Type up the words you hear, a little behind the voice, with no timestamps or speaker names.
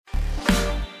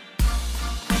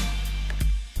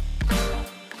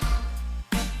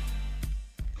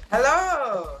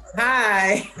Hello.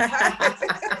 Hi.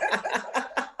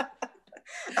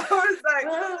 I was like,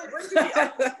 when do we?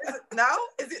 Is it now?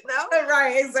 Is it now?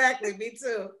 Right, exactly. Me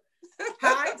too.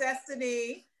 Hi,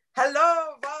 Destiny.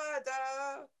 Hello,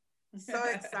 Vada. So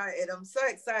excited. I'm so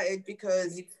excited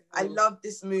because I love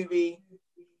this movie.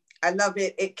 I love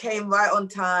it. It came right on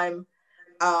time.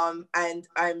 And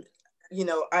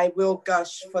I will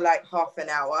gush for like half an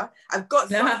hour. I've got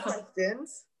some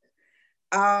questions.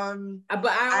 But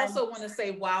I also want to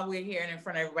say while we're here and in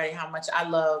front of everybody how much I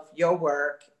love your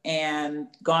work, and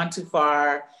Gone Too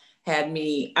Far had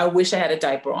me, I wish I had a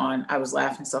diaper on. I was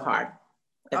laughing so hard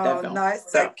at that film. Nice.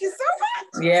 Thank you so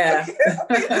much. Yeah.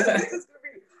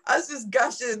 I was just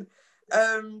gushing.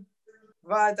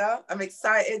 Vada, I'm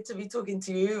excited to be talking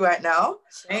to you right now.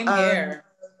 Same here.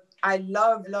 I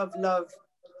love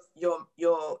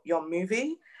your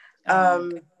movie.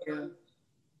 Thank you.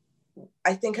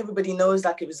 I think everybody knows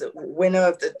like it was a winner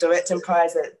of the directing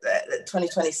prize at the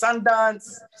 2020 Sundance,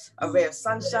 A Ray of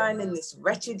Sunshine in this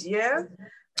wretched year.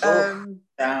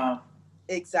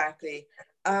 Exactly.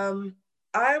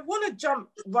 I want to jump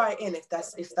right in if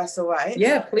that's all right.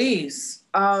 Yeah, please.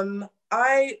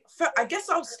 I guess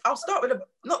I'll start with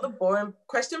not the boring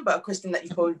question, but a question that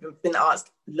you've probably been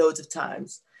asked loads of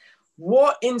times.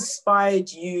 What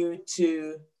inspired you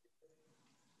to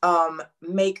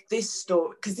make this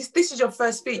story? Because this is your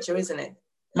first feature, isn't it?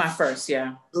 My first,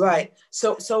 yeah. Right.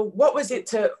 So what was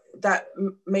it that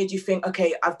made you think,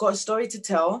 okay, I've got a story to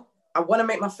tell. I want to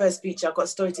make my first feature. I've got a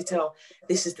story to tell.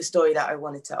 This is the story that I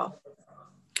want to tell.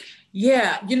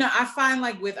 Yeah, I find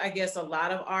like with, I guess, a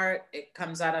lot of art, it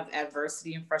comes out of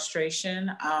adversity and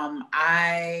frustration.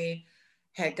 I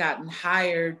had gotten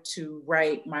hired to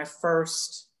write my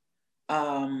first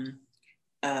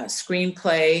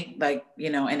screenplay,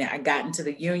 and I got into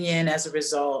the union as a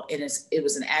result. And it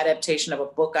was an adaptation of a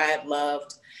book I had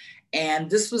loved.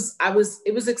 And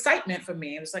it was excitement for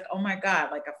me. It was like, oh my God,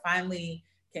 like I finally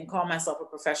can call myself a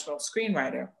professional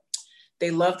screenwriter. They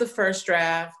loved the first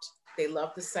draft. They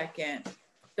loved the second.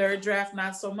 Third draft,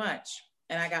 not so much.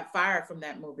 And I got fired from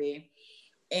that movie.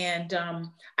 And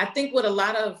I think what a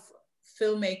lot of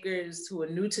filmmakers who are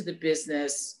new to the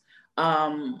business,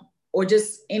 or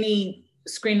just any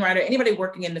screenwriter, anybody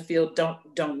working in the field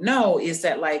don't know, is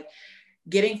that like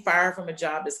getting fired from a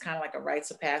job is kind of like a rites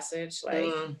of passage.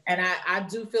 And I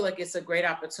do feel like it's a great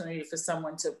opportunity for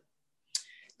someone to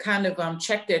kind of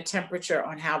check their temperature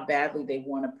on how badly they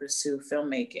want to pursue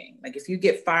filmmaking. Like if you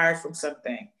get fired from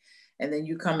something and then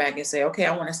you come back and say, okay,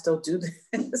 I want to still do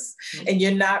this, and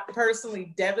you're not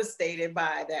personally devastated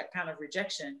by that kind of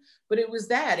rejection. But it was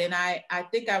that. And I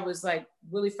think I was like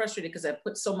really frustrated because I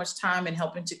put so much time in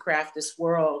helping to craft this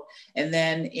world. And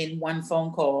then in one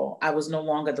phone call, I was no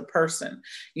longer the person,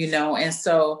 And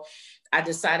so I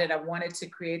decided I wanted to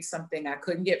create something I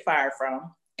couldn't get fired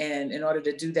from. And in order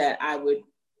to do that, I would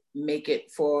make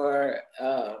it for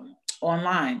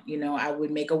online. I would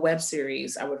make a web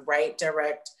series. I would write,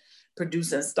 direct,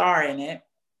 produce, and star in it.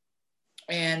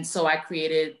 And so I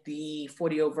created the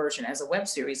 40 version as a web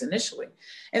series initially.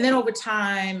 And then over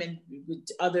time and with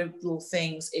other little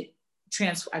things,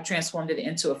 I transformed it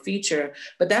into a feature.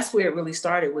 But that's where it really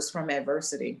started, was from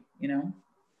adversity,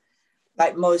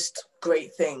 Like most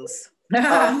great things.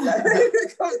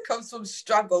 It comes from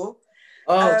struggle.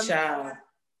 Oh, child.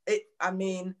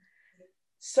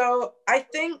 So I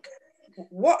think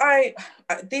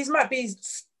these might be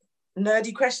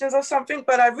nerdy questions or something,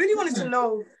 but I really wanted to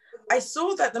know, I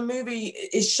saw that the movie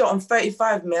is shot on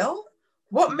 35 mil.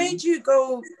 What made you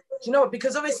go,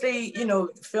 because obviously,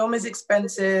 film is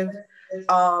expensive. We've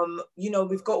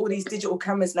got all these digital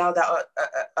cameras now that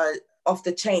are off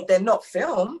the chain. They're not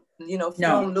film,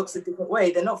 film looks a different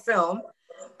way. They're not film.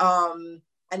 And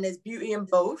there's beauty in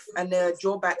both, and there are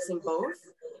drawbacks in both.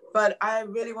 But I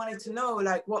really wanted to know,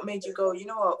 like, what made you go,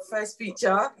 first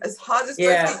feature, as hard as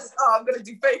first feature, I'm going to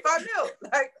do 35 mil.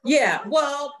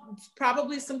 Well,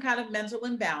 probably some kind of mental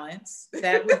imbalance.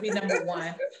 That would be number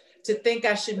one. To think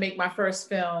I should make my first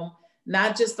film,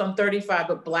 not just on 35,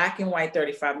 but black and white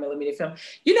 35 millimeter film.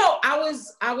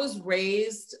 I was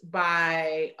raised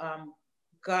by,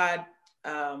 God,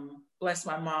 bless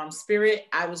my mom's spirit,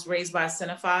 I was raised by a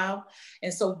cinephile.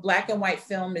 And so black and white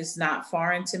film is not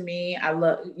foreign to me. I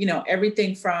love,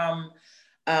 everything from,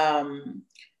 The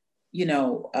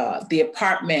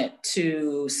Apartment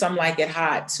to Some Like It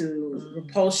Hot to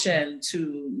Repulsion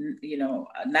to,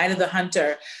 Night of the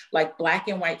Hunter. Like black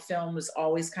and white film was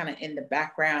always kind of in the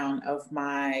background of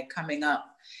my coming up.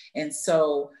 And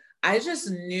so I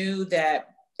just knew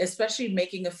that, especially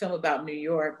making a film about New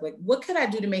York, like what could I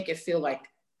do to make it feel like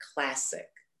classic?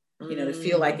 you know, to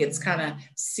feel like it's kind of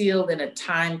sealed in a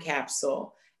time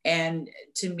capsule. And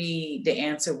to me, the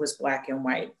answer was black and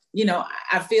white. You know,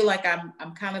 I feel like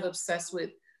I'm kind of obsessed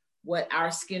with what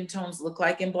our skin tones look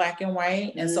like in black and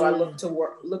white. And so I look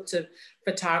to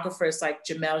photographers like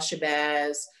Jamel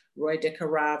Shabazz, Roy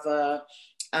DeCarava,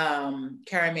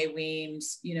 Carrie Mae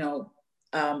Weems, you know,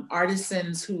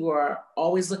 artisans who are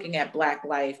always looking at Black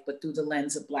life, but through the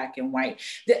lens of black and white.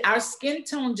 Our skin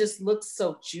tone just looks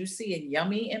so juicy and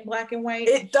yummy in black and white.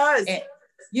 It does. And,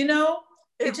 you know,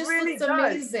 it just really looks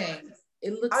amazing.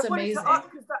 It looks amazing.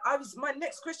 My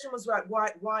next question was like,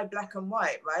 why black and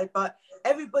white, right? But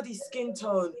everybody's skin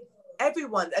tone,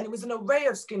 everyone, and it was an array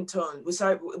of skin tone, which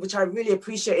I really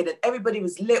appreciated. And everybody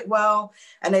was lit well,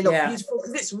 and they look beautiful.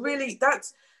 Because it's really,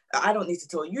 I don't need to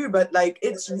tell you, but like,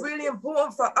 it's really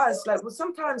important for us. Like, well,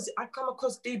 sometimes I come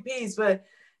across DPs where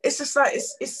it's just like,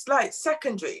 it's like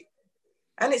secondary.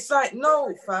 And it's like,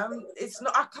 no, fam, it's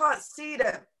not, I can't see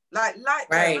them. Like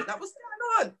right. Like, what's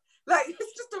going on? Like,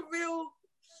 it's just a real,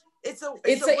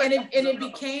 and it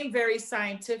became very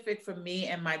scientific for me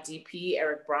and my DP,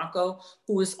 Eric Bronco,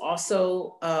 who is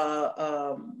also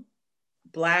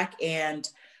Black and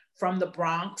from the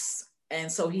Bronx.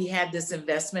 And so he had this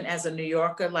investment as a New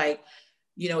Yorker, like,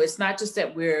 you know, it's not just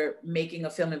that we're making a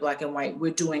film in black and white,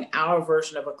 we're doing our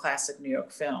version of a classic New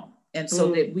York film. And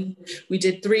so that we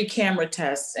did 3 camera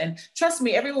tests. And trust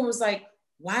me, everyone was like,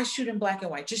 why shoot in black and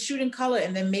white? Just shoot in color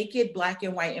and then make it black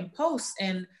and white in post.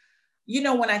 And, you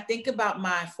know, when I think about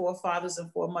my forefathers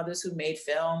and foremothers who made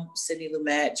film, Sidney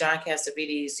Lumet, John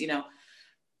Cassavetes, you know,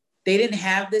 they didn't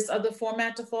have this other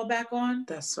format to fall back on.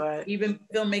 That's right. Even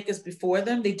filmmakers before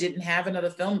them, they didn't have another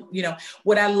film. You know,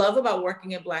 what I love about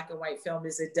working in black and white film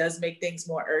is it does make things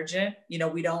more urgent. You know,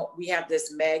 we have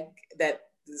this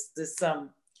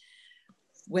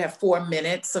we have 4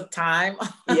 minutes of time.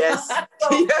 Yes. That's why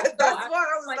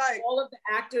I was like, all of the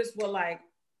actors were like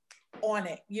on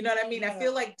it. You know what I mean? I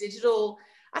feel like digital,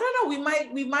 I don't know,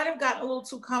 we might have gotten a little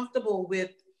too comfortable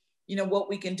with, you know, what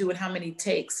we can do and how many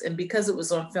takes. And because it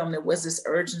was on film, there was this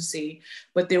urgency,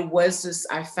 but there was this,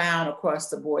 I found across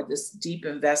the board, this deep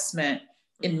investment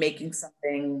in making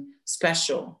something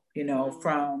special, you know,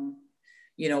 from,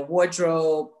 you know,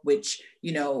 wardrobe, which,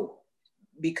 you know,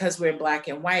 because we're in black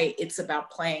and white, it's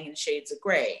about playing in shades of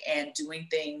gray and doing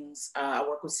things. I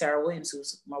work with Sarah Williams,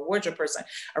 who's my wardrobe person,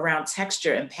 around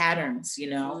texture and patterns, you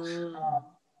know.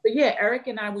 But yeah, Eric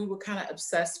and I, we were kind of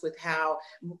obsessed with how,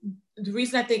 the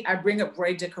reason I think I bring up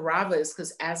Roy DeCarava is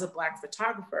because as a Black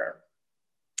photographer,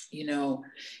 you know,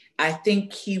 I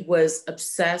think he was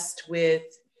obsessed with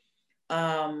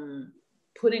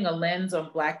putting a lens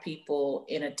on Black people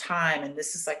in a time, and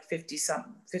this is like 50,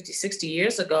 60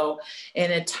 years ago,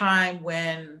 in a time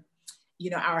when,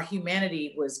 you know, our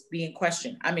humanity was being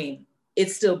questioned. I mean,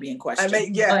 it's still being questioned. I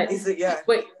mean,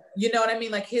 but you know what I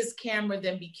mean? Like his camera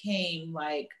then became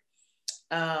like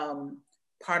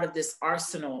part of this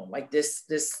arsenal, like this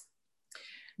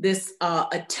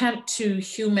attempt to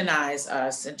humanize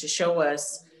us and to show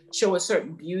a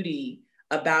certain beauty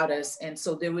about us. And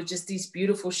so there were just these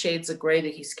beautiful shades of gray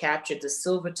that he's captured, the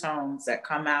silver tones that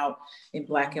come out in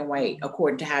black and white,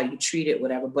 according to how you treat it,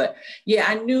 whatever. But yeah,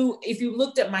 I knew if you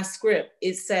looked at my script,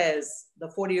 it says the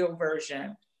 40-year-old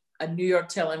version, A New York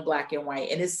Tale in Black and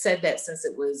White. And it said that since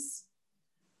it was,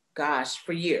 gosh,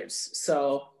 for years.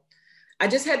 So I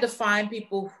just had to find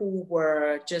people who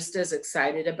were just as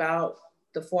excited about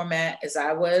the format as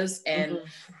I was, and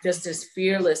just as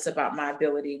fearless about my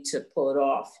ability to pull it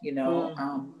off, you know.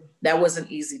 That wasn't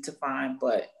easy to find,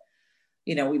 but,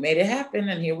 you know, we made it happen,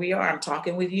 and here we are. I'm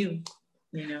talking with you,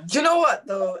 you know. Do you know what,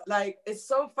 though? Like, it's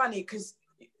so funny because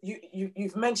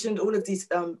you've mentioned all of these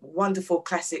wonderful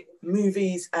classic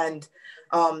movies and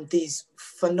these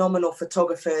phenomenal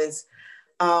photographers,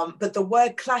 but the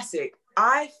word classic,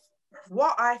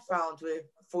 what I found with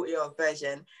 40-year-old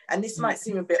version, and this might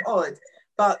seem a bit odd,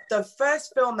 but the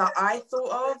first film that I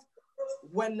thought of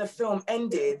when the film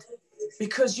ended,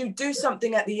 because you do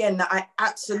something at the end that I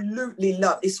absolutely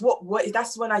love. It's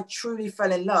that's when I truly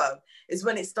fell in love, is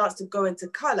when it starts to go into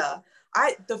color.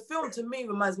 The film to me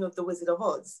reminds me of The Wizard of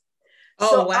Oz.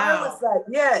 Oh, wow. I was like,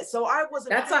 yeah, so I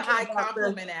wasn't. That's a high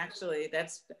compliment, actually.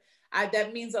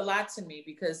 That means a lot to me,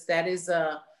 because that is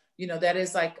that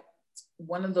is like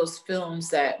one of those films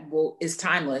that is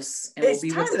timeless and will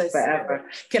be with us forever.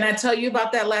 Can I tell you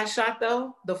about that last shot,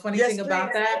 though? The funny thing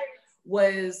about that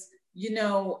was, you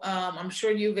know, I'm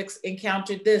sure you've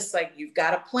encountered this, like you've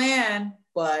got a plan,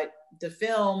 but the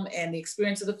film and the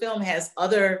experience of the film has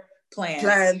other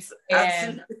plans.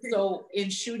 And so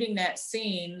in shooting that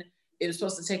scene, it was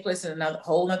supposed to take place in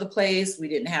whole another place. We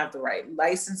didn't have the right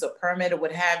license or permit or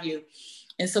what have you.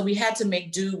 And so we had to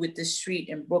make do with this street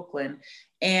in Brooklyn.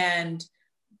 And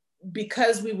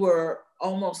because we were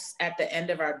almost at the end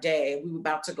of our day, we were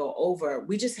about to go over,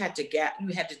 we just had to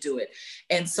do it.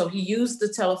 And so he used the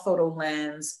telephoto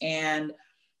lens. And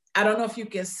I don't know if you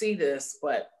can see this,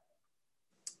 but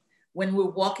when we're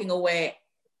walking away,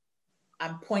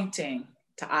 I'm pointing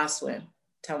to Oswin,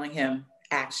 telling him,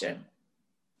 action.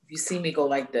 If you see me go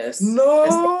like this.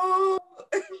 No.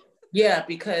 Yeah,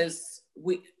 because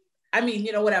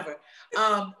whatever.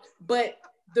 But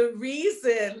the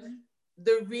reason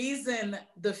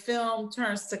the film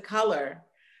turns to color,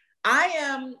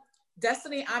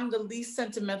 Destiny, I'm the least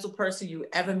sentimental person you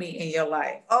ever meet in your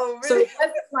life. Oh, really? So it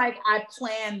wasn't like I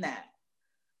planned that.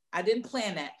 I didn't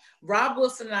plan that. Rob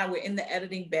Wilson and I were in the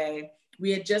editing bay.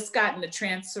 We had just gotten a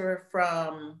transfer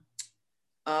from,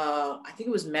 I think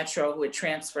it was Metro who had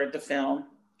transferred the film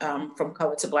from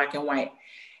color to black and white.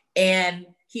 And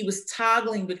he was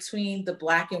toggling between the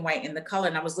black and white and the color.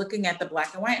 And I was looking at the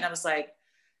black and white and I was like,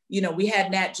 we had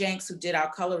Nat Jenks who did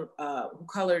our color, who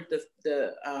colored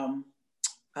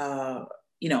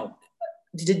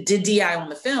did DI on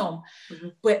the film,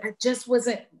 but I just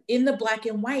wasn't in the black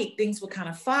and white. Things were kind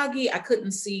of foggy. I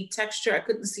couldn't see texture. I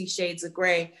couldn't see shades of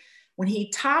gray. When he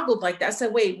toggled like that, I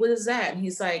said, wait, what is that? And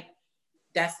he's like,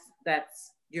 that's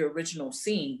your original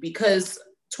scene, because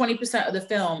 20% of the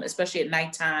film, especially at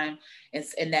nighttime and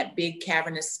in that big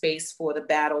cavernous space for the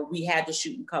battle, we had to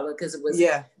shoot in color because it was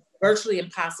virtually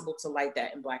impossible to light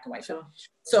that in black and white film.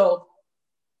 So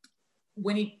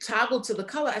when he toggled to the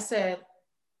color, I said,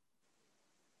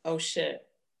 oh shit,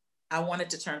 I wanted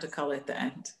to turn to color at the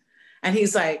end. And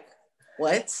he's like,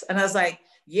 what? And I was like,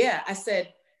 yeah. I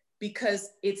said, because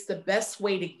it's the best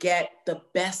way to get the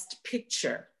best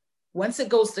picture. Once it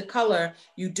goes to color,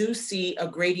 you do see a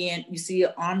gradient, you see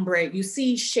an ombre, you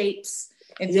see shapes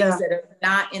and things that are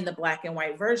not in the black and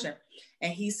white version.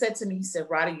 And he said to me, he said,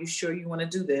 Rada, you sure you want to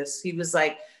do this? He was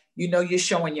like, you're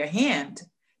showing your hand.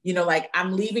 Like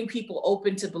I'm leaving people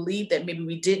open to believe that maybe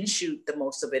we didn't shoot the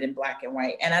most of it in black and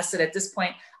white. And I said, at this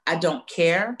point, I don't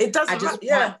care. It doesn't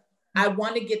matter. I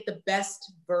want to get the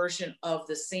best version of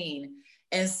the scene.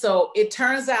 And so it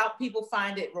turns out people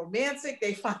find it romantic.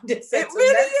 They find it sentimental.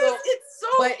 It really is. It's so,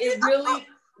 but it really,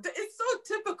 it's so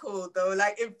typical though.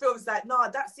 Like in films, like, no,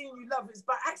 that scene you love is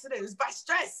by accident. It's by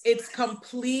stress. It's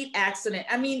complete accident.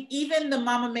 I mean, even the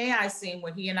Mama May I scene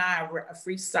where he and I were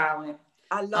freestyling.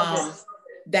 I love it.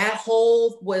 That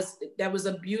was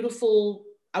a beautiful,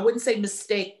 I wouldn't say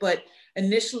mistake, but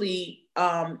initially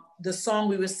the song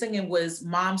we were singing was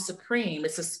Mom Supreme.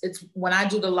 It's when I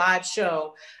do the live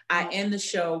show, I end the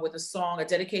show with a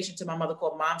dedication to my mother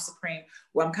called Mom Supreme,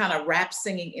 where I'm kind of rap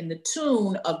singing in the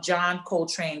tune of John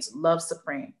Coltrane's Love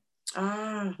Supreme.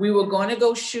 We were going to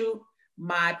go shoot.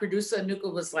 My producer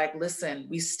Anuka was like, listen,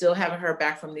 we still haven't heard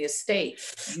back from the estate.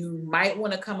 You might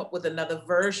want to come up with another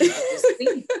version of this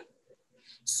scene.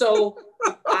 So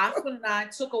Oswin and I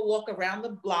took a walk around the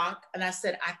block and I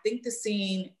said, I think the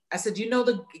scene, I said,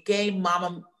 the game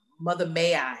Mother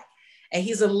May I? And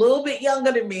he's a little bit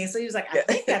younger than me. So he was like, I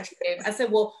think that's the game. I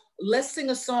said, well, let's sing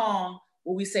a song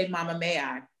where we say Mama May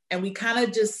I? And we kind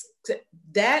of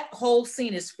that whole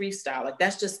scene is freestyle. Like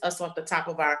that's just us off the top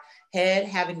of our head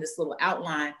having this little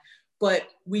outline. But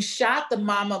we shot the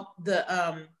Mom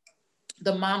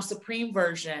Supreme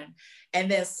version. And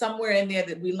then somewhere in there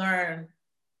that we learned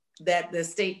that the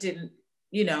estate didn't,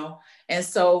 and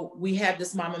so we have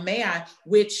this Mama May I,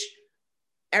 which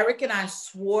Eric and I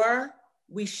swore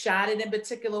we shot it in a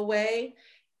particular way.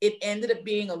 It ended up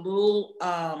being a little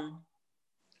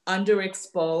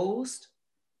underexposed,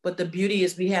 but the beauty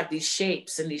is we have these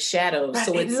shapes and these shadows. But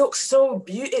so it looks so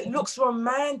beautiful. It looks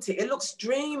romantic. It looks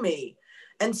dreamy.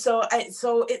 And so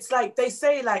it's like they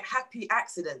say, like happy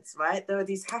accidents, right? There are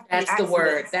these happy accidents. That's the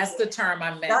word. That's the term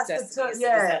I meant. That's the term,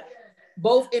 yeah.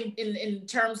 Both in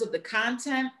terms of the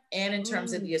content and in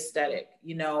terms of the aesthetic,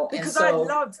 Because I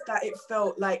loved that it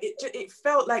felt like it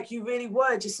felt like you really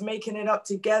were just making it up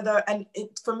together. And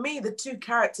for me, the two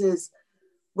characters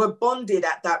were bonded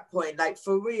at that point, like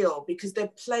for real, because they're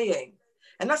playing.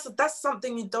 And that's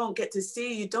something you don't get to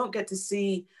see. You don't get to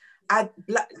see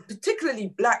particularly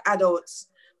Black adults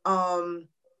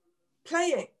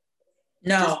playing.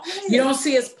 No, you don't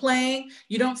see us playing.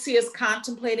 You don't see us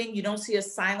contemplating. You don't see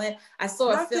us silent. I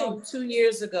saw a film 2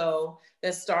 years ago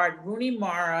that starred Rooney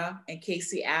Mara and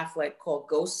Casey Affleck called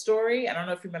Ghost Story. I don't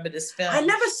know if you remember this film. I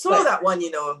never saw that one,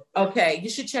 Okay, you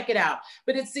should check it out.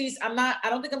 But it's these, I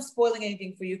don't think I'm spoiling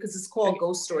anything for you because it's called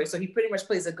Ghost Story. So he pretty much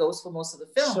plays a ghost for most of the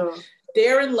film. Sure.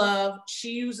 They're in love.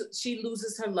 She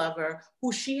loses her lover,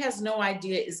 who she has no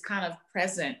idea is kind of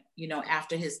present,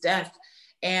 after his death.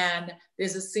 And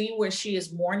there's a scene where she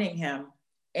is mourning him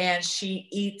and she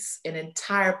eats an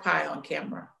entire pie on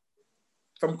camera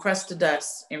from crust to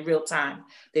dust in real time.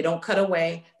 They don't cut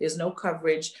away. There's no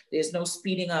coverage. There's no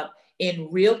speeding up. In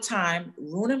real time,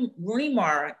 Rooney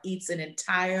Mara eats an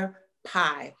entire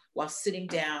pie while sitting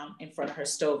down in front of her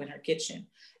stove in her kitchen.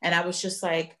 And I was just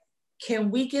like, can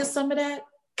we get some of that?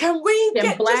 Can we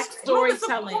get Black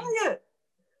storytelling?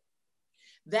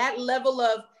 That level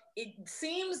of, it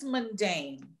seems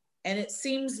mundane and it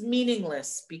seems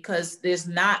meaningless because there's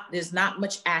not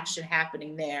much action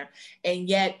happening there. And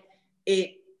yet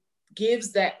it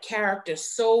gives that character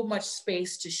so much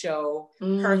space to show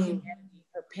her humanity,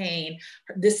 her pain.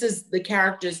 This is the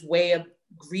character's way of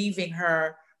grieving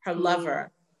her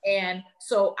lover. And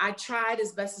so I tried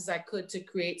as best as I could to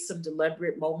create some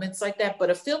deliberate moments like that.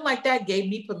 But a film like that gave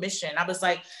me permission. I was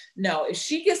like, no, if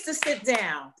she gets to sit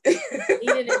down, eat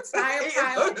an entire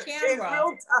pie on camera,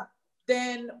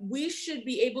 then we should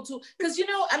be able to, because, you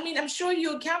know, I mean, I'm sure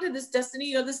you encountered this, Destiny,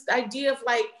 you know, this idea of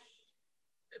like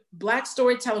Black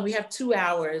storytelling, we have 2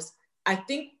 hours. I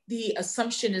think the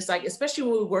assumption is like, especially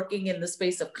when we're working in the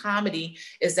space of comedy,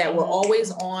 is that we're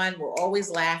always on, we're always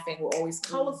laughing, we're always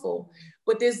colorful,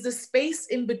 but there's the space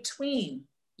in between.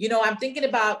 You know, I'm thinking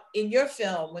about in your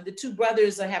film, when the two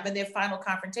brothers are having their final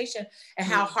confrontation and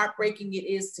how heartbreaking it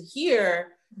is to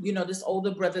hear, you know, this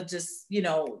older brother just, you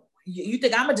know, you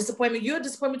think I'm a disappointment, you're a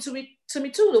disappointment to me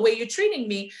too, the way you're treating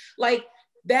me. Like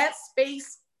that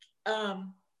space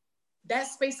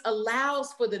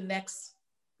allows for the next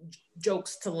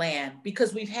jokes to land,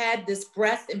 because we've had this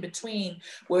breath in between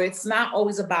where it's not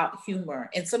always about humor.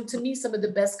 And to me, some of the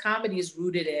best comedy is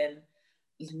rooted in,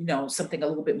 you know, something a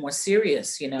little bit more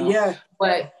serious, you know? Yeah.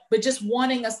 But just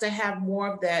wanting us to have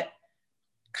more of that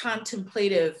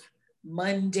contemplative,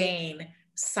 mundane,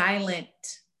 silent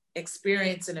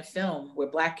experience in a film where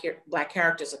black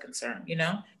characters are concerned, you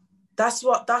know? That's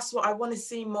what I want to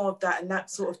see more of, that, and that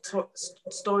sort of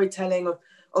storytelling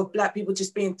of Black people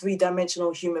just being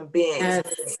three-dimensional human beings.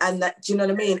 Yes. And that, do you know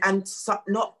what I mean? And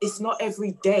it's not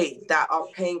every day that our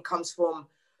pain comes from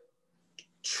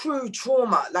true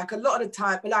trauma. Like a lot of the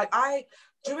time, but like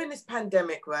during this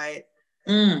pandemic, right?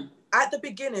 At the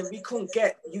beginning, we couldn't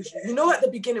get, you know, at the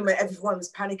beginning where everyone was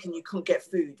panicking, you couldn't get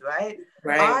food, right?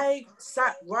 I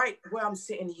sat right where I'm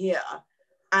sitting here,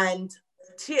 and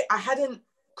I hadn't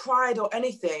cried or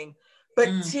anything, but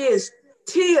tears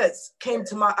came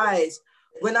to my eyes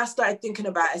when I started thinking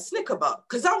about a Snicker bar,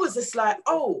 because I was just like,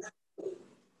 oh,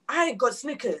 I ain't got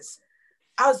Snickers.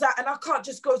 I was like, and I can't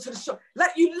just go to the shop.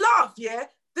 Like, you laugh, yeah?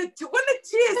 When the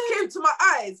tears came to my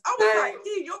eyes, I was like,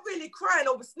 dude, you're really crying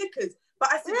over Snickers. But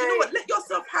I said, you know what? Let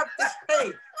yourself have this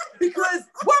pain, because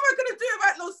what am I gonna do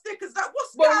about no Snickers? Like,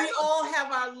 what's going on? We all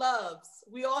have our loves.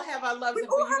 We all have our loves, and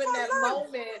for you in that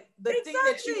moment, the thing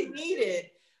that you needed.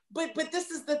 But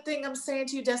this is the thing I'm saying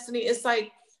to you, Destiny. It's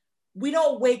like, we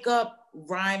don't wake up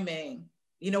rhyming.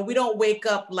 You know, we don't wake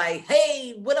up like,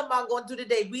 hey, what am I going to do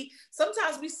today?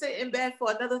 Sometimes we sit in bed for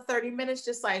another 30 minutes,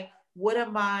 just like, what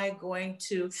am I going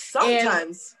to?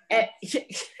 Sometimes. I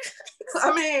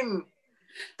mean,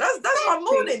 that's my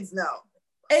mornings now.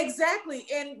 Exactly.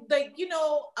 And like, you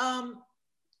know, I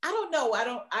don't know.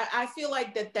 I feel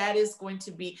like that is going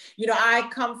to be, you know, I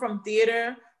come from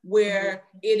theater where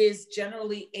it is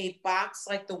generally a box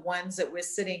like the ones that we're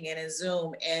sitting in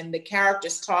Zoom, and the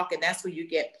characters talk, and that's where you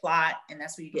get plot, and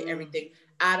that's where you get everything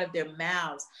out of their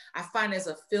mouths. I find as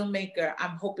a filmmaker,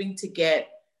 I'm hoping to get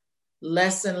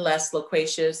less and less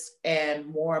loquacious and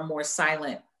more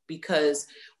silent, because,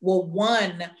 well,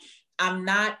 one, I'm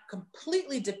not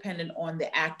completely dependent on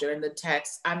the actor and the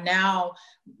text. I'm now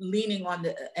leaning on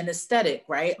an aesthetic,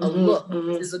 right? A look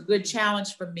is a good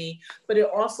challenge for me. But it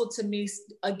also, to me,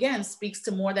 again, speaks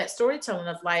to more that storytelling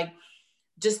of like,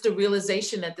 just the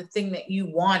realization that the thing that you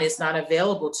want is not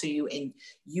available to you. And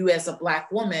you as a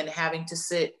Black woman having to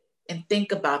sit and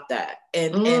think about that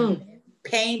and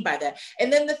pain by that.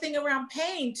 And then the thing around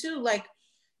pain too, like,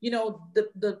 you know,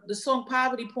 the song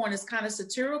Poverty Porn is kind of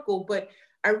satirical, but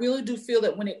I really do feel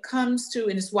that when it comes to,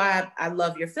 and it's why I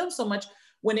love your film so much,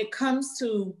 when it comes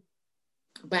to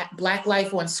Black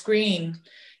life on screen,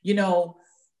 you know,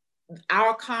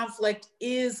 our conflict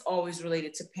is always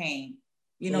related to pain.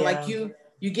 You know, like you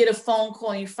get a phone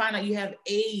call and you find out you have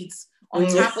AIDS on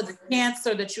top of the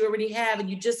cancer that you already have, and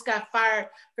you just got fired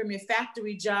from your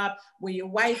factory job where your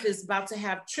wife is about to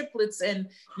have triplets, and,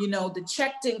 you know, the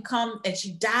check didn't come and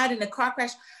she died in a car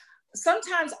crash.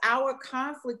 Sometimes our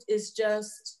conflict is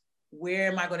just, where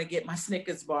am I going to get my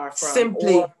Snickers bar from?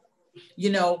 Simply. Or, you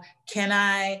know,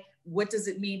 what does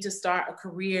it mean to start a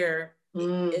career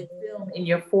in film in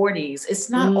your 40s? It's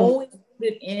not always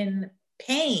rooted in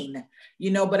pain,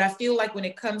 you know. But I feel like when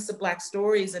it comes to Black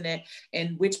stories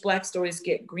and which Black stories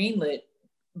get greenlit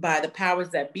by the powers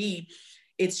that be,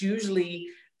 it's usually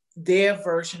their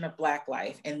version of Black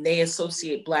life, and they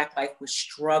associate Black life with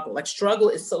struggle. Like struggle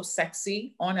is so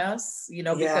sexy on us, you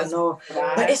know, because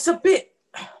but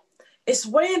it's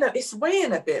weighing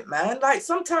a bit, man. Like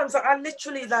sometimes I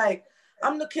literally like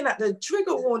I'm looking at the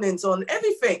trigger warnings on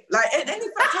everything. Like anytime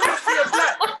I see a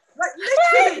Black, like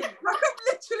literally, like I'm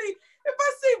literally, if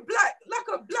I see Black,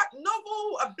 like a Black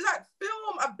novel, a Black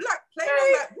film, a Black play,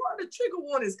 I'm like, what are the trigger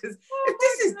warnings? Because if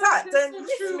this is that, then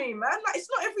miss me, man. Like it's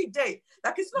not every day.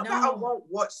 Like it's not that I won't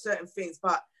watch certain things,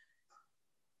 but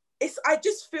I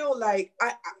just feel like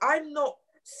I'm not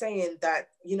saying that,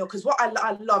 you know, because what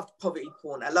I loved Poverty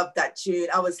Porn. I loved that tune.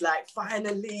 I was like,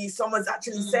 finally someone's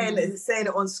actually saying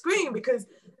it on screen, because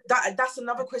that's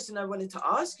another question I wanted to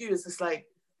ask you, is just like,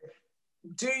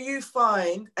 do you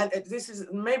find, and this is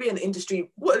maybe an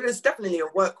industry, well, it's definitely a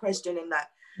work question in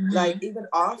that, like even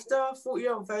after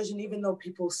 40-year-old version, even though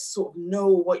people sort of know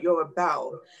what you're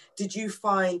about, did you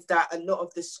find that a lot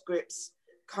of the scripts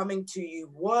coming to you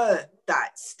were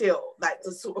that still like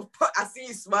the sort of, I see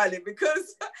you smiling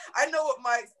because I know what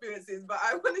my experience is, but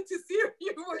I wanted to see if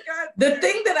you were going the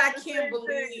thing that I can't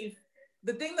believe,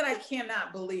 the thing that I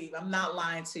cannot believe, I'm not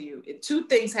lying to you, two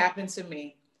things happened to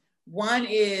me. One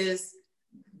is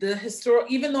the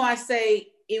even though I say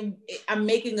I'm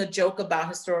making a joke about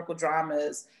historical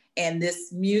dramas and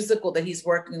this musical that he's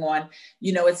working on,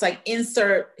 you know, it's like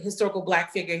insert historical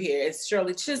Black figure here. It's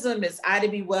Shirley Chisholm, it's Ida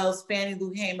B. Wells, Fannie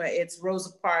Lou Hamer, it's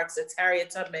Rosa Parks, it's Harriet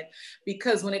Tubman.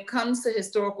 Because when it comes to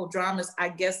historical dramas, I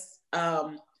guess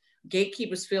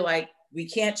gatekeepers feel like we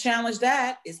can't challenge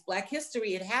that. It's Black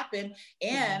history, it happened.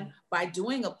 And by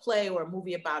doing a play or a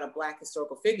movie about a Black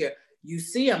historical figure, you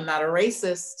see, I'm not a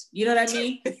racist. You know what I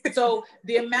mean? So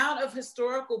the amount of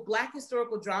Black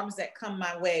historical dramas that come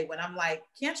my way, when I'm like,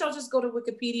 can't y'all just go to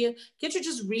Wikipedia? Can't you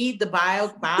just read the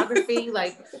biography?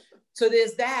 Like, so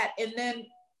there's that. And then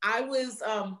I was,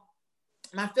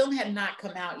 my film had not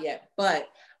come out yet, but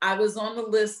I was on the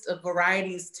list of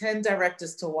Variety's 10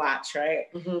 directors to watch, right?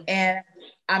 And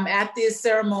I'm at this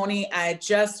ceremony. I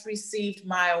just received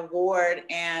my award,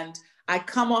 and I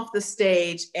come off the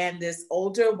stage, and this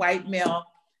older white male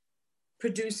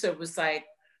producer was like,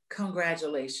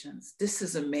 congratulations. This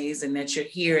is amazing that you're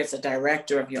here as a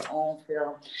director of your own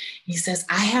film. He says,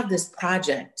 I have this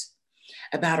project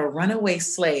about a runaway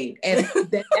slave. And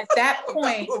at that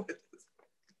point,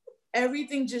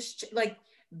 everything just like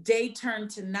day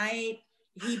turned to night.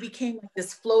 He became like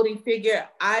this floating figure.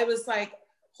 I was like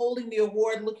holding the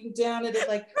award, looking down at it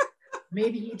like,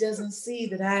 maybe he doesn't see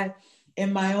that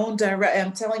I'm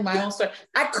telling my own story.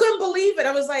 I couldn't believe it.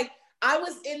 I was like, I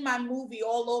was in my movie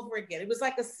all over again. It was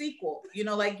like a sequel, you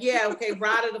know, like, yeah, okay,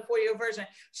 Rada, the 40-year version,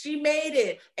 she made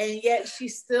it. And yet she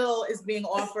still is being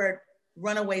offered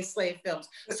runaway slave films.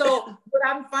 So what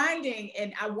I'm finding,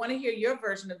 and I want to hear your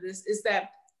version of this, is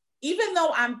that even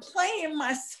though I'm playing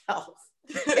myself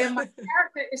and my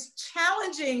character is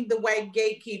challenging the white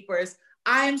gatekeepers,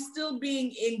 I am still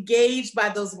being engaged by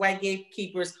those white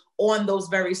gatekeepers on those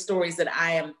very stories that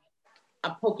I'm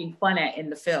poking fun at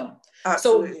in the film.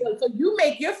 So you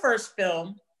make your first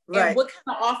film, right? And what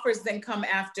kind of offers then come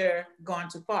after Gone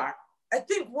Too Far? I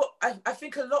think I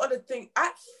think a lot of the thing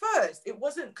at first, it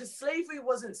wasn't, because slavery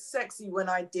wasn't sexy when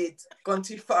I did Gone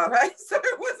Too Far, right? So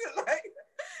it wasn't like,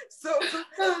 so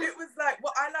it was like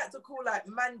what I like to call like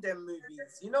Mandem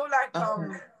movies, you know, like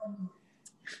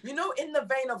you know, in the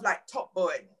vein of like Top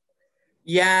Boy.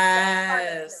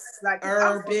 Yes. Like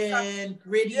urban,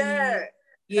 gritty. Yeah.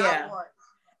 That one.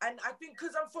 And I think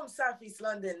because I'm from Southeast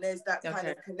London, there's that kind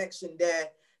of connection there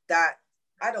that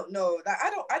I don't know. That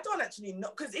I don't actually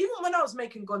know. Because even when I was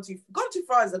making Gone Too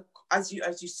Far, as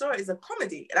you saw, it is a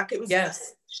comedy. Like it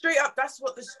was straight up. That's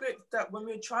what the script, that when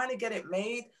we were trying to get it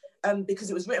made,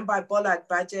 because it was written by Bolad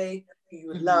Bajay, who you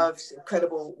would love,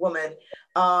 incredible woman.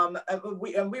 And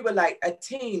we were like a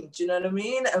team, do you know what I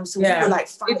mean? And so we were like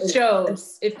fighting. It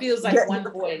shows. It feels like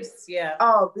one voice. Yeah.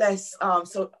 Oh, bless.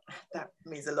 So that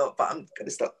means a lot, but I'm gonna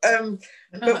stop.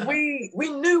 But we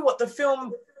knew what the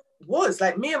film was.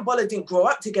 Like me and Bola didn't grow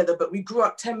up together, but we grew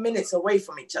up 10 minutes away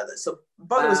from each other. So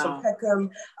Bola was from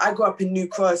Peckham, I grew up in New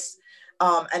Cross,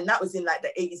 and that was in like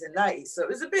the 80s and 90s. So it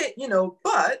was a bit, you know,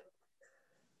 but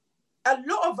a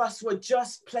lot of us were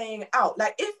just playing out.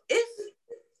 Like if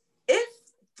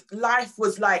life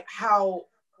was like how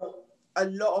a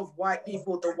lot of white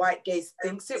people, the white gays,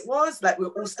 thinks it was, like we're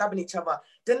all stabbing each other,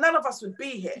 then none of us would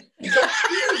be here. So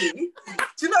clearly,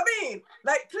 do you know what I mean?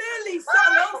 Like clearly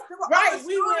something else.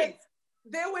 Right,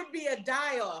 there would be a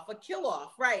die-off, a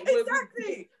kill-off, right?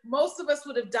 Exactly. most of us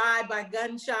would have died by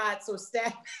gunshots or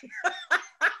stabbing.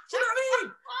 Do you know what I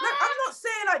mean? Like, I'm not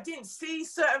saying I didn't see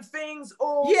certain things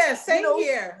or Same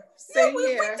here. We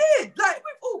did. Like,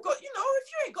 we've all got, if you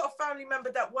ain't got a family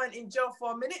member that weren't in jail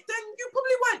for a minute, then you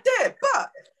probably weren't there.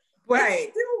 But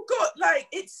it's still got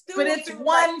it's still. But it's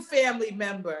one family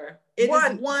member. It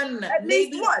is one,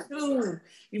 maybe two.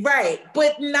 Right,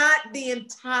 but not the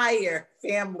entire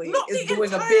family is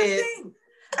doing a bid. Thing.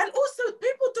 And also,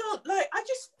 people don't I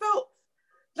just felt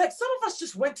like some of us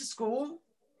just went to school,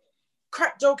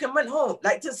 cracked joke, and went home.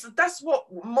 That's what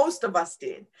most of us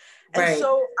did. And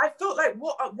so I felt like,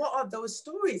 what are those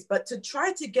stories? But to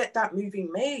try to get that movie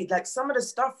made, some of the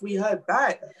stuff we heard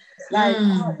back, my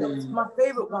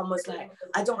favorite one was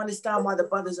I don't understand why the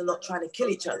brothers are not trying to kill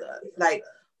each other.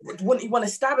 Wouldn't you want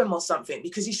to stab him or something?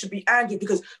 Because he should be angry.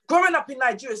 Because growing up in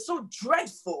Nigeria is so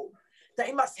dreadful that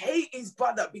he must hate his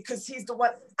brother because he's the one.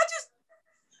 I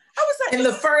was like, and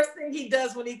the first thing he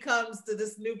does when he comes to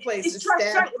this new place is stab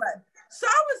him. So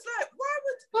I was like,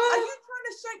 are you trying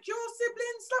to shank your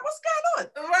siblings? What's going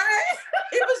on? Right.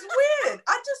 It was weird.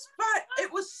 I just found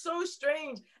it was so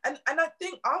strange. And I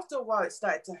think after a while it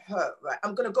started to hurt, right?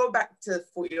 I'm going to go back to the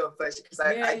 40-year-old version because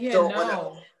I don't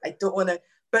want to,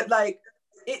 but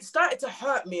it started to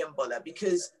hurt me and Bola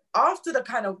because after the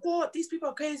kind of, what, these people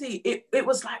are crazy. It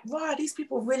was like, wow, these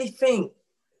people really think.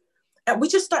 And we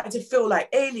just started to feel like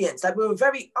aliens, we were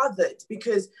very othered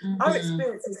because our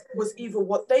experiences was either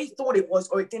what they thought it was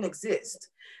or it didn't exist.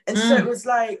 And so it was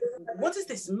like, what does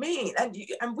this mean?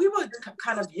 And we were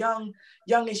kind of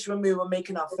youngish when we were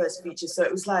making our first feature. So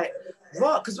it was like,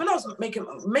 what? Because when I was making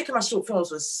my short films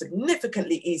was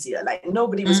significantly easier.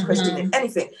 Nobody was questioning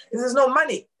anything because there's no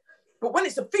money. But when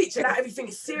it's a feature, now everything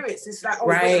is serious. It's like, oh,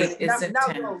 right. Wait, now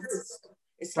you're at risk.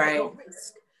 It's like a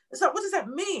risk. It's like, what does that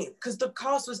mean? Because the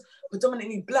cast was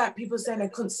predominantly Black, people saying they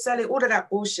couldn't sell it, all of that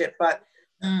bullshit. But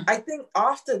I think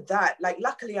after that,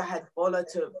 luckily I had Bola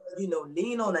to,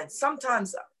 lean on and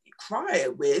sometimes cry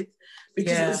with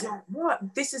because it was like, what?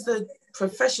 This is the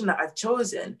profession that I've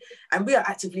chosen and we are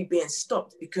actively being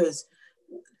stopped because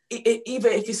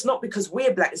even if it's not because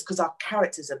we're Black, it's because our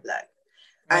characters are Black.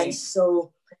 Right. And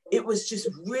so it was just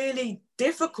really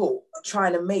difficult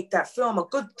trying to make that film. A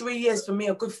good 3 years for me,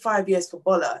 a good 5 years for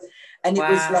Bola. And it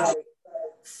was like,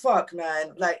 fuck,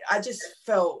 man. I just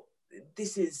felt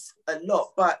this is a lot.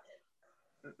 But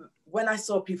when I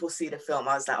saw people see the film,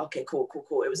 I was like, okay, cool.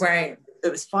 It was it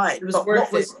was fine. It was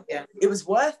worth it. It was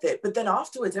worth it. But then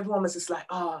afterwards, everyone was just like,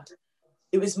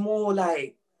 it was more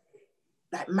like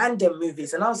Mandem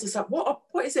movies. And I was just like,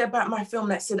 what is it about my film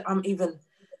that said I'm even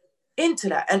into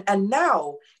that? And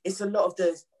now it's a lot of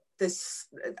this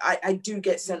I do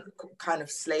get sent kind of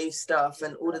slave stuff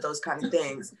and all of those kind of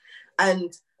things.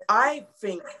 And I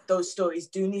think those stories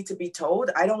do need to be told.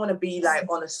 I don't want to be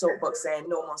on a soapbox saying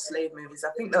no more slave movies.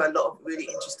 I think there are a lot of really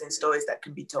interesting stories that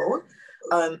can be told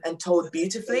and told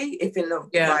beautifully if in the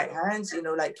right hands,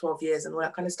 12 years and all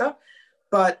that kind of stuff.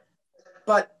 But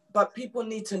people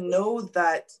need to know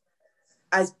that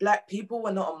as Black people,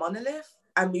 we're not a monolith.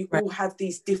 And we all have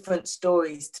these different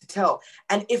stories to tell.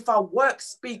 And if our work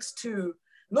speaks to,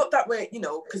 not that we're,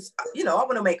 because, I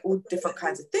want to make all different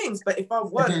kinds of things, but if our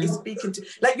work is speaking to,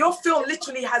 your film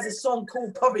literally has a song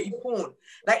called Poverty Porn.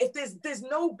 If there's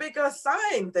no bigger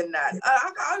sign than that,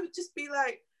 I would just be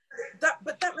like,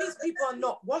 but that means people are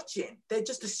not watching. They're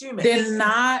just assuming. They're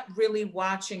not really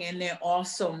watching, and they're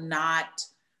also not,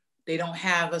 they don't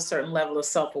have a certain level of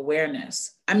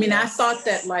self-awareness. I mean, I thought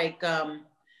that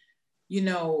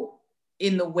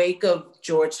in the wake of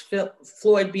George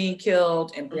Floyd being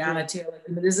killed and Breonna Taylor,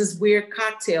 there's this weird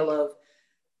cocktail of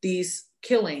these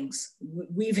killings.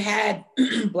 We've had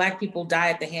Black people die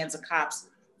at the hands of cops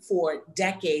for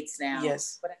decades now.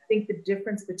 Yes. But I think the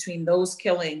difference between those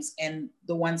killings and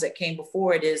the ones that came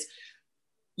before it is,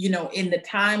 in the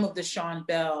time of the Sean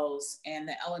Bells and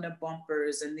the Eleanor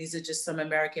Bumpers, and these are just some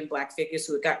American Black figures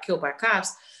who got killed by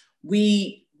cops,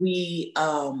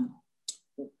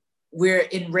 we're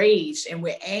enraged and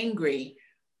we're angry,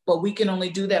 but we can only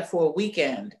do that for a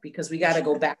weekend because we got to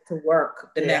go back to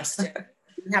work the next day.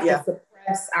 We have to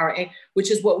suppress our, which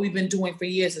is what we've been doing for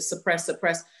years, is suppress.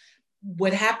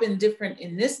 What happened different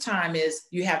in this time is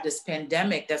you have this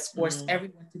pandemic that's forced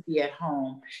everyone to be at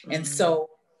home. And so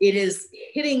it is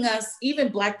hitting us, even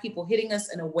Black people hitting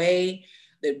us in a way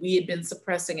that we had been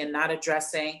suppressing and not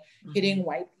addressing, hitting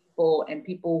white people and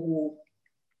people who,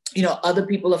 other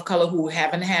people of color who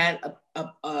haven't had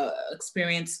a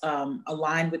experience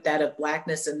aligned with that of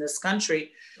Blackness in this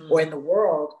country or in the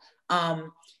world.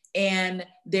 And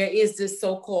there is this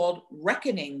so-called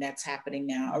reckoning that's happening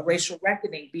now, a racial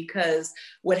reckoning, because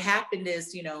what happened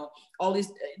is, you know, all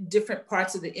these different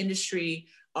parts of the industry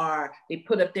they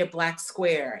put up their black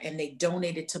square and they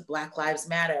donated to Black Lives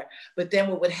Matter. But then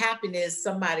what would happen is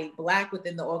somebody black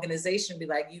within the organization be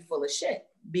like, you full of shit,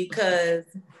 because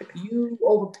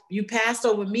you passed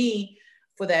over me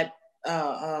for that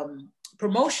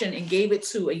promotion and gave it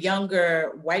to a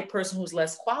younger white person who's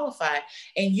less qualified,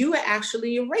 and you are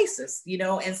actually a racist, you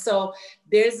know? And so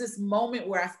there's this moment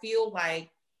where I feel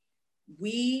like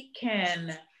we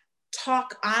can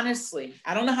talk honestly.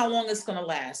 I don't know how long it's gonna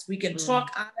last. We can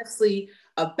talk honestly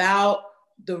about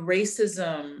the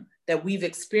racism that we've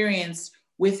experienced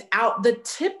without the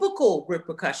typical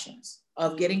repercussions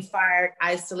of getting fired,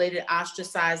 isolated,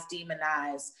 ostracized,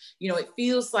 demonized. You know, it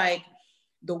feels like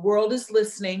the world is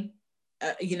listening.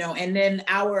 You know, and then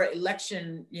our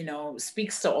election, you know,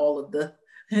 speaks to all of the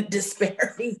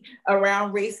disparity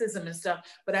around racism and stuff.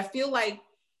 But I feel like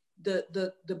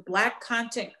the Black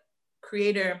content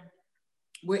creator,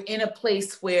 we're in a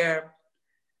place where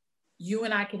you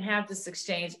and I can have this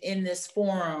exchange in this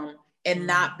forum and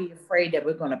not be afraid that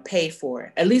we're going to pay for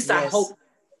it. At least I hope,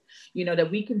 you know, that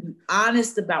we can be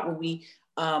honest about what we,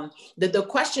 the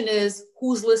question is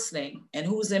who's listening and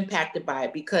who's impacted by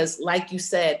it. Because like you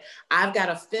said, I've got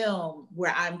a film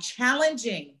where I'm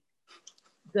challenging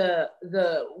the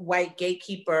white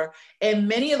gatekeeper, and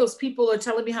many of those people are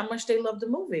telling me how much they love the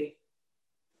movie.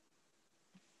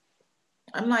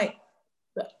 I'm like,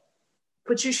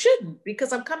 but you shouldn't,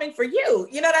 because I'm coming for you.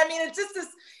 You know what I mean?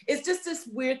 It's just this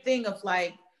weird thing of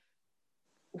like,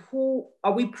 who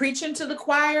are we preaching to the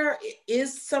choir?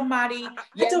 Is somebody,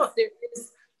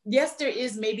 yes, there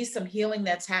is maybe some healing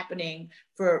that's happening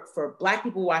for Black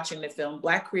people watching the film,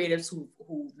 Black creatives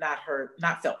who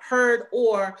not felt heard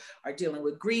or are dealing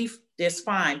with grief. There's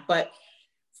fine. But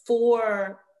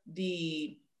for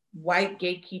the white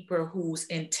gatekeeper whose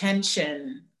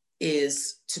intention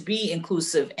is to be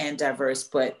inclusive and diverse,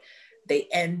 but they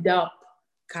end up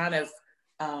kind of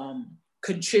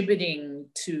contributing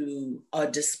to a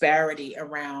disparity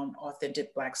around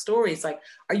authentic Black stories. Like,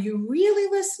 are you really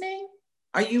listening?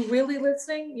 Are you really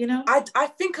listening? You know, I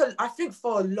think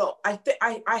for a lot,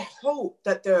 I hope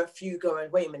that there are a few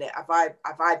going, wait a minute, have I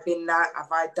been that?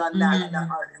 Have I done that? And I'm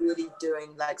really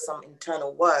doing like some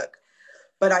internal work.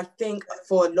 But I think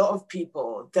for a lot of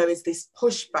people, there is this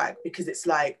pushback because it's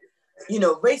like, you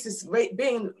know,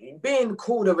 being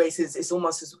called a racist is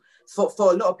almost as, for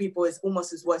a lot of people, is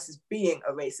almost as worse as being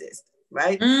a racist,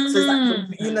 right? So it's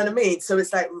like, you know what I mean? So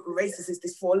it's like racist is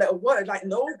this 4-letter word, like,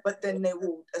 no, but then they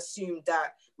will assume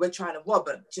that we're trying to rob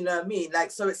them. Do you know what I mean? Like,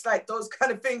 so it's like those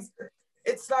kind of things.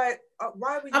 It's like,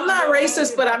 why are we? I'm not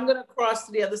racist, but I'm gonna cross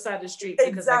to the other side of the street.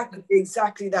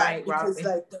 Exactly that. Right, because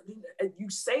like you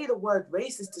say the word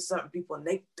racist to certain people and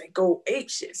they go ape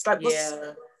shit. It's like,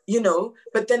 you know,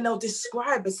 but then they'll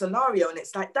describe a scenario and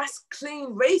it's like, that's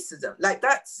clean racism. Like,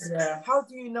 that's, how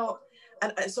do you know?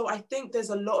 And so I think there's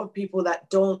a lot of people that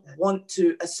don't want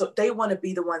to, so they want to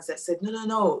be the ones that said,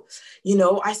 no, you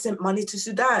know, I sent money to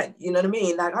Sudan. You know what I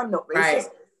mean? Like, I'm not racist. Right.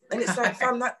 And it's like,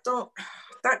 fam, the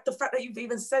fact that you've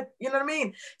even said, you know what I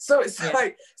mean? So it's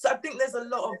like, so I think there's a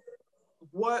lot of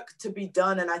work to be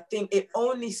done. And I think it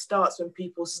only starts when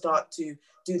people start to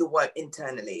do the work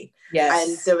internally. Yes.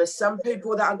 And there are some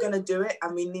people that are going to do it,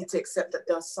 and we need to accept that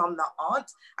there are some that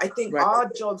aren't. I think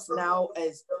our jobs now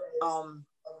as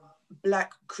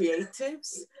Black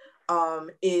creatives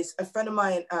is a friend of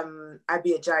mine,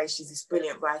 Abby Ajayi. She's this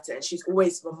brilliant writer, and she's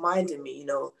always reminding me, you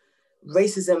know,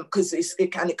 racism, because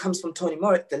it comes from Toni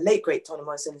Morrison, the late great Toni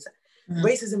Morrison.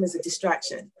 Racism is a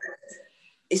distraction.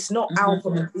 It's not our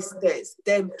problem. It's theirs.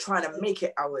 They're trying to make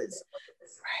it ours.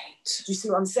 Right. Do you see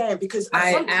what I'm saying? Because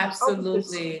I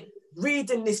absolutely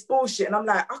reading this bullshit, and I'm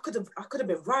like, I could have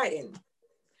been writing.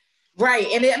 Right.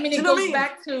 And it goes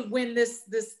back to when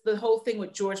the whole thing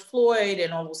with George Floyd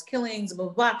and all those killings, blah,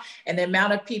 blah, blah, and the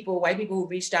amount of white people who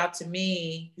reached out to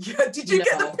me. Yeah, did you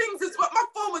get the things? It's what my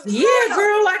phone was. Yeah,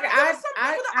 girl. Like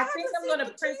I think I'm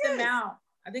gonna print them out.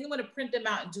 I think I'm gonna print them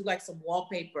out and do like some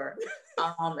wallpaper.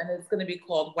 And it's gonna be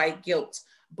called White Guilt.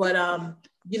 But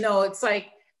you know, it's like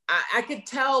I could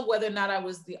tell whether or not I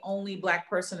was the only Black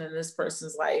person in this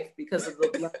person's life because of the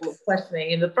level of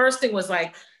questioning. And the first thing was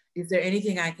like, is there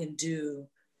anything I can do?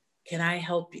 Can I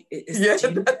help you? Do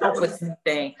you help with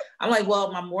something? I'm like,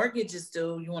 well, my mortgage is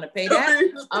due. You want to pay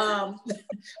that?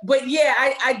 But yeah,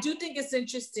 I do think it's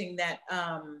interesting that,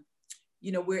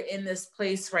 you know, we're in this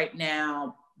place right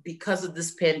now because of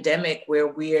this pandemic where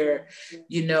we're,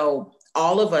 you know,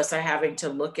 all of us are having to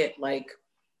look at like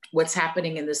what's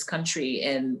happening in this country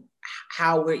and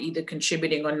how we're either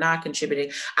contributing or not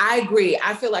contributing. I agree.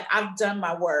 I feel like I've done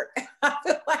my work. I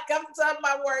feel like I've done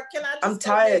my work. Can I just I'm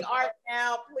tired. make art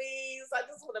now, please? I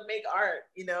just want to make art,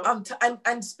 you know?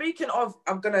 And speaking of,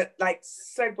 I'm gonna like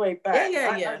segue back.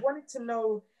 Yeah. I wanted to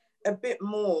know a bit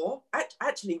more.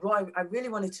 Actually, Roy, I really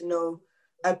wanted to know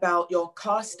about your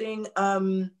casting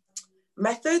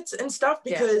methods and stuff,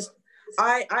 because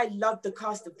I love the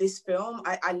cast of this film.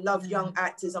 I love young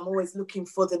actors. I'm always looking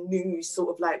for the new sort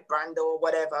of like Brando or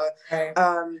whatever. Right.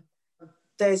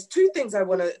 There's two things I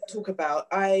want to talk about.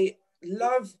 I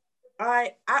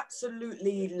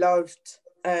absolutely loved,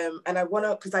 and I want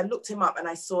to, because I looked him up and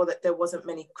I saw that there wasn't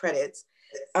many credits.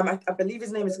 I believe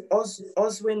his name is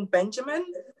Oswin Benjamin.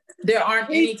 There aren't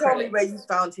any Tell credits. me where you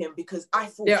found him, because I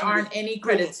thought there aren't any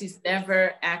credits. He's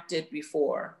never acted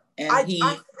before, and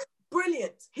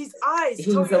brilliant. His eyes.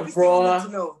 He's a raw.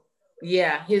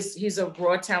 Yeah, he's a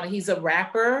raw talent. He's a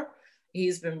rapper.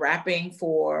 He's been rapping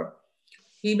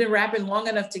long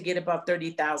enough to get about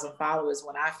 30,000 followers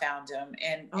when I found him.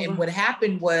 And what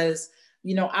happened was,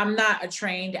 you know, I'm not a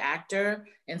trained actor.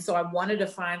 And so I wanted to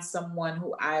find someone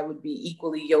who I would be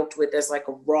equally yoked with as like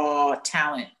a raw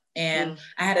talent. And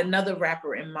I had another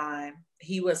rapper in mind.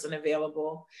 He wasn't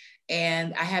available.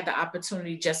 And I had the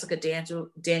opportunity, Jessica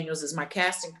Daniels is my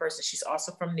casting person. She's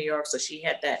also from New York. So she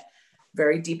had that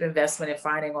very deep investment in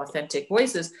finding authentic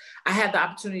voices. I had the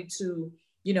opportunity to,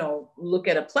 you know, look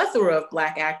at a plethora of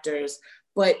Black actors.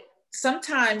 But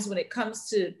sometimes when it comes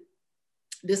to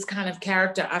this kind of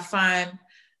character, I find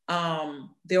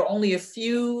there are only a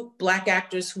few Black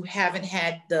actors who haven't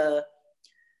had that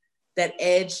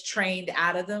edge trained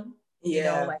out of them. You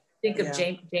know, like think of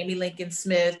Jamie Lincoln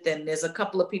Smith, and there's a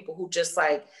couple of people who just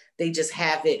like, they just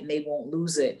have it and they won't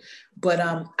lose it. But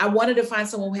I wanted to find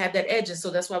someone who had that edge. And so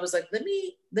that's why I was like, let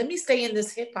me stay in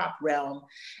this hip hop realm.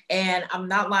 And I'm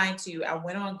not lying to you. I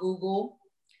went on Google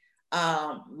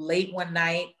late one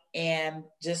night and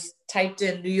just typed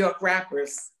in New York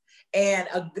rappers. And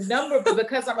a number,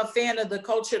 because I'm a fan of the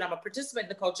culture and I'm a participant in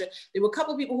the culture, there were a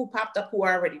couple of people who popped up who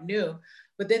I already knew.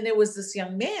 But then there was this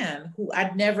young man who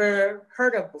I'd never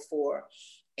heard of before.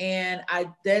 And I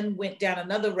then went down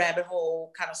another rabbit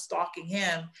hole, kind of stalking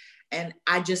him. And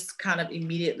I just kind of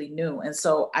immediately knew. And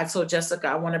so I told Jessica,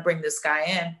 I want to bring this guy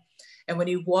in. And when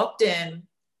he walked in,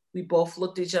 we both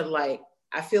looked at each other like,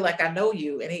 I feel like I know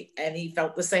you. And he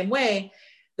felt the same way.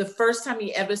 The first time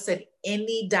he ever said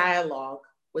any dialogue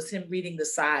was him reading the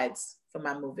sides for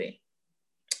my movie.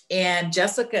 And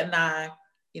Jessica and I,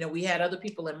 you know, we had other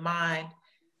people in mind.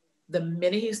 The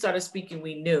minute he started speaking,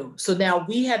 we knew. So now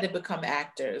we had to become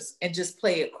actors and just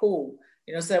play it cool.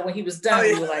 You know, so when he was done,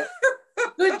 we were like,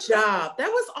 good job. That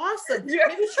was awesome. Yeah.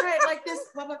 Maybe try it like this.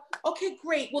 Blah, blah. Okay,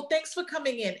 great. Well, thanks for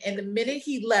coming in. And the minute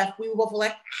he left, we were both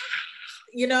like,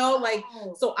 you know, like,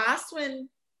 so Oswin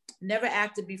never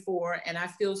acted before. And I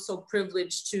feel so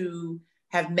privileged to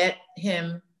have met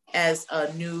him as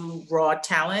a new raw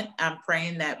talent. I'm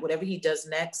praying that whatever he does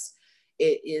next,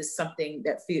 it is something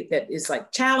that is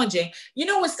like challenging. You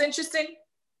know what's interesting?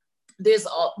 There's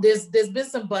been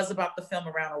some buzz about the film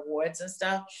around awards and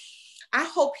stuff. I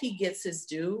hope he gets his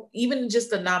due, even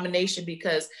just a nomination,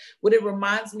 because what it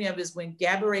reminds me of is when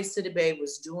Gabourey Sidibe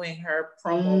was doing her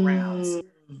promo rounds,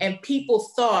 and people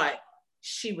thought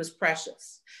she was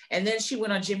precious. And then she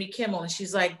went on Jimmy Kimmel and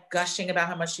she's like gushing about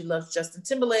how much she loves Justin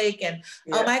Timberlake and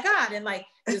oh my God. And like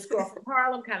this girl from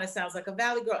Harlem kind of sounds like a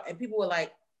Valley girl. And people were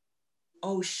like,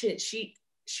 oh shit, she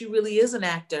really is an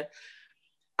actor.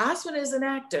 Oswin is an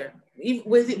actor,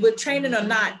 with training or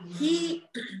not. He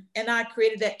and I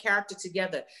created that character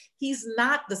together. He's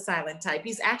not the silent type.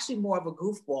 He's actually more of a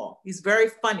goofball. He's very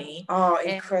funny. Oh,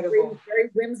 incredible. Very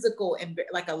whimsical and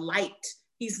like a light.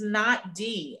 He's not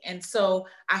D. And so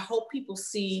I hope people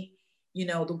see, you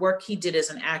know, the work he did as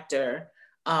an actor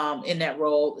in that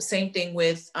role. Same thing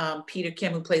with Peter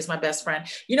Kim, who plays my best friend.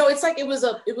 You know, it's like it was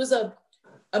a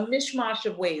mishmash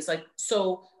of ways. Like,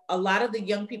 so a lot of the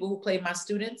young people who played my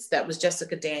students, that was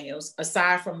Jessica Daniels,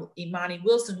 aside from Imani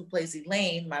Wilson, who plays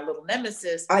Elaine, my little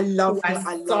nemesis. I love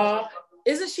her.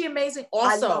 Isn't she amazing?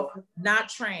 Also, not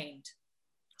trained.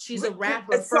 She's a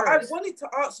rapper so first. I wanted to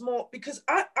ask more because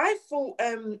I thought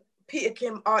Peter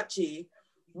Kim Archie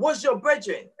was your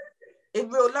brethren in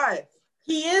real life.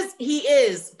 He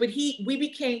is, but we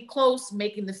became close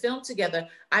making the film together.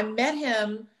 I met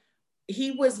him.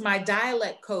 He was my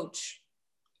dialect coach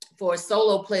for a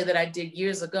solo play that I did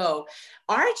years ago.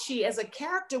 Archie, as a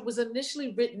character, was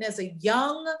initially written as a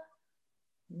young,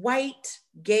 white,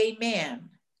 gay man,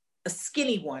 a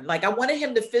skinny one. Like I wanted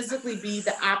him to physically be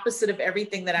the opposite of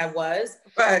everything that I was.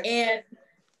 Right. And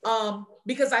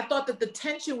because I thought that the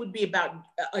tension would be about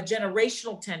a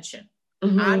generational tension.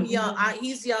 Mm-hmm. I'm young,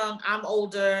 he's young, I'm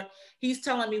older. He's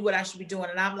telling me what I should be doing.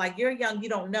 And I'm like, you're young, you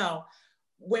don't know.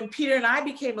 When Peter and I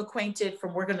became acquainted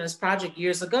from working on this project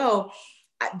years ago,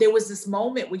 there was this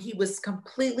moment where he was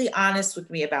completely honest with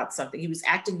me about something. He was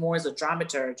acting more as a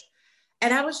dramaturge.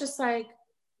 And I was just like,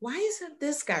 why isn't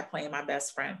this guy playing my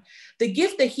best friend? The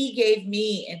gift that he gave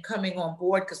me in coming on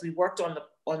board, because we worked on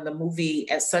the movie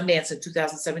at Sundance in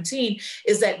 2017,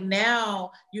 is that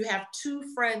now you have two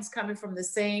friends coming from the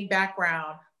same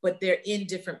background, but they're in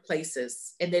different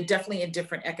places, and they're definitely in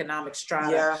different economic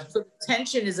strata. Yeah. So the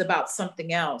tension is about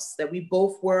something else, that we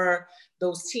both were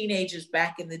those teenagers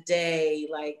back in the day,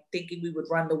 like thinking we would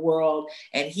run the world.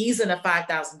 And he's in a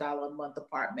 $5,000 a month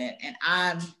apartment, and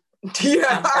I'm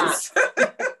not.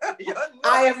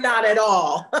 I am not at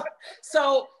all.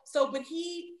 But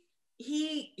he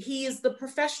is the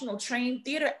professional trained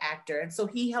theater actor. And so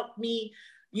he helped me,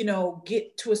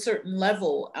 get to a certain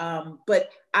level. But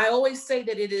I always say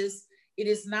that it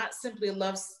is not simply a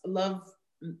love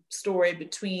story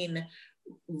between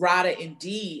Radha and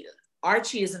Dee.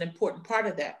 Archie is an important part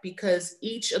of that, because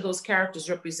each of those characters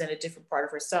represent a different part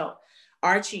of herself.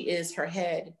 Archie is her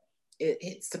head.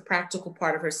 It's the practical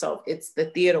part of herself. It's the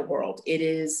theater world. It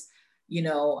is,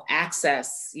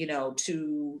 access,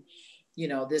 to,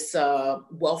 this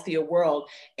wealthier world.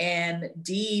 And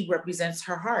Dee represents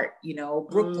her heart,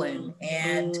 Brooklyn,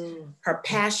 and her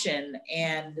passion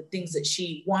and the things that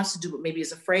she wants to do, but maybe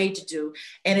is afraid to do.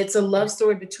 And it's a love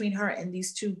story between her and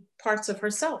these two parts of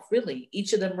herself, really,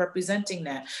 each of them representing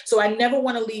that. So I never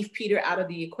want to leave Peter out of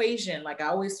the equation. Like, I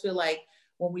always feel like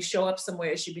when we show up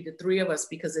somewhere, it should be the three of us,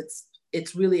 because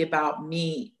it's really about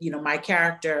me, my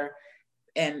character,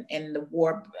 and the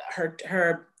war,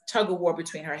 her tug of war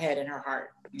between her head and her heart.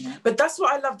 But that's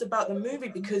what I loved about the movie,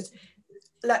 because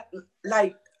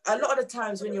like a lot of the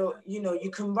times when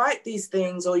you can write these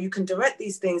things or you can direct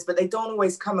these things, but they don't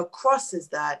always come across as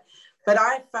that. But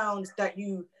I found that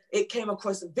it came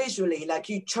across visually, like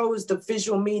you chose the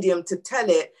visual medium to tell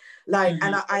it. Like,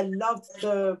 and I loved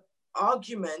the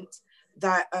argument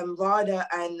that Radha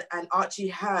and Archie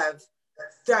have,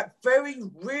 that very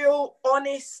real,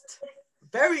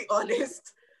 very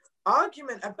honest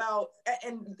argument about,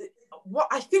 and what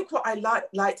I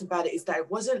liked about it is that it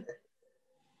wasn't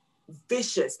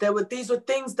vicious. These were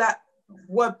things that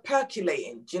were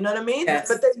percolating. Do you know what I mean? Yes.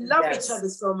 But they love each other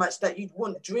so much that you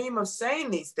wouldn't dream of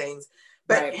saying these things.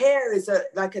 But here is a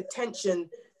tension,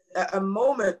 a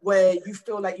moment where you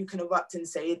feel like you can erupt and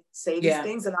say these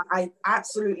things. And I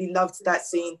absolutely loved that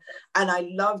scene. And I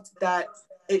loved that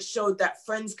it showed that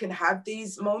friends can have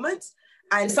these moments.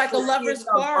 And it's like a lover's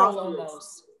quarrel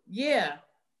almost. Yeah.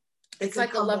 It's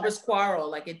like a lover's quarrel.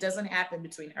 Like, it doesn't happen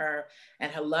between her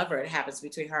and her lover. It happens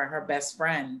between her and her best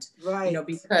friend. Right.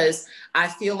 Because I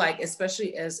feel like,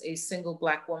 especially as a single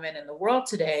Black woman in the world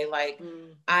today, like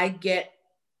I get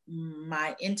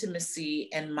my intimacy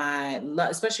and my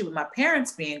love, especially with my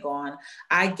parents being gone,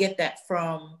 I get that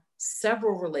from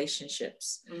several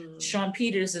relationships. Sean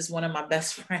Peters is one of my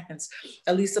best friends.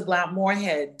 Elisa Blount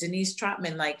Moorhead, Denise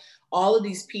Trotman, like all of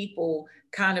these people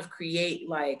kind of create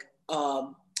like a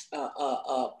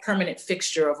permanent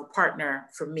fixture of a partner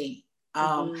for me.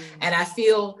 And I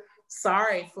feel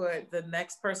sorry for the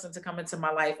next person to come into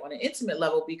my life on an intimate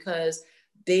level, because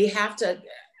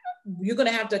you're going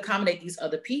to have to accommodate these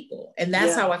other people. And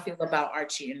that's how I feel about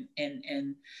Archie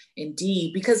and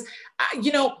Dee, because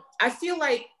I feel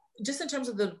like, just in terms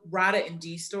of the Radha and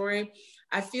Dee story,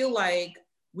 I feel like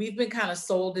we've been kind of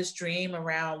sold this dream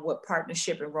around what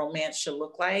partnership and romance should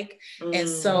look like. And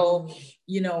so,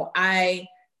 I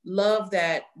love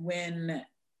that when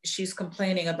she's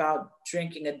complaining about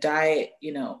drinking a diet,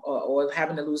 or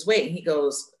having to lose weight, and he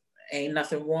goes, ain't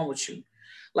nothing wrong with you.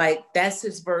 Like, that's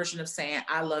his version of saying,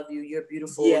 I love you, you're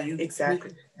beautiful,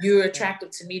 exactly. You're attractive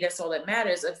to me, that's all that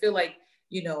matters. I feel like,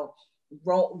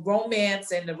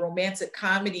 romance and the romantic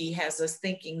comedy has us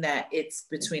thinking that it's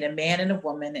between a man and a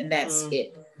woman, and that's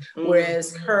it.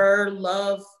 Whereas her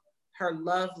love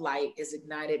light is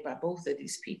ignited by both of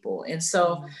these people. And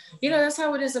so, that's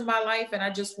how it is in my life. And I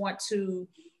just want to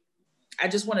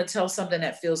tell something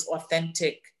that feels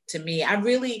authentic to me.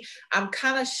 I'm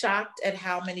kind of shocked at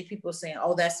how many people are saying,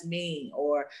 oh, that's me,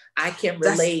 or I can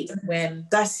relate, when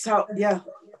that's how,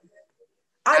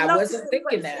 I wasn't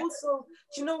thinking that. Also,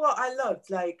 do you know what I loved?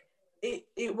 Like,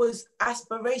 it was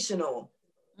aspirational.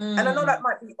 And I know that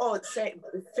might be odd,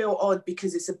 feel odd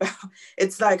because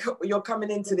it's like you're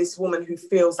coming into this woman who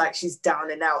feels like she's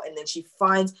down and out, and then she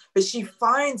finds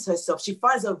herself, she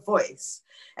finds her voice,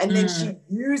 and then she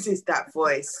uses that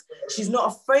voice. She's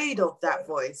not afraid of that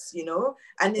voice, you know?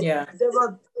 And there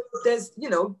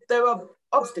are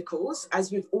obstacles,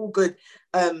 as with all good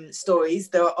stories,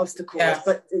 there are obstacles,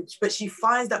 but she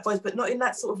finds that voice, but not in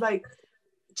that sort of like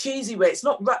cheesy way. It's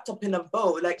not wrapped up in a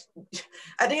bow. Like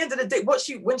at the end of the day,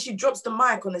 when she drops the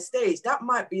mic on the stage, that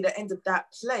might be the end of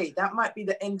that play. That might be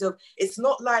the end of. It's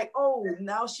not like, oh,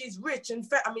 now she's rich and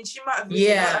fat. I mean, she might have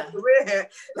a career here.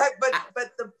 Like,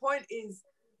 but the point is,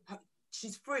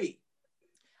 she's free.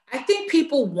 I think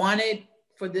people wanted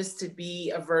for this to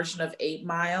be a version of 8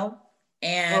 Mile.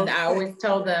 And I always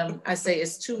tell them, I say,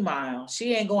 it's 2 Mile.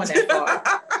 She ain't going that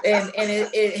far.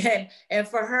 and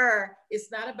for her,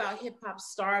 it's not about hip hop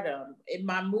stardom. In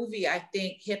my movie, I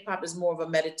think hip hop is more of a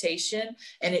meditation,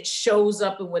 and it shows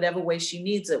up in whatever way she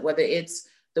needs it, whether it's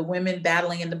the women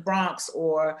battling in the Bronx,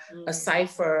 or a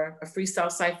cipher, a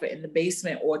freestyle cipher in the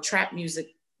basement, or trap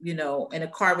music, you know, in a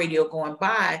car radio going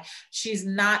by. She's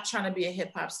not trying to be a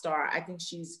hip hop star. I think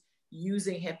she's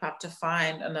using hip hop to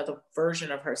find another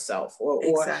version of herself,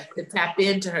 or to tap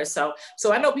into herself.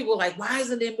 So I know people are like, why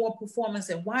isn't there more performance,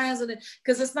 and why isn't it?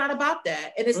 Because it's not about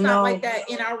that. And it's not like that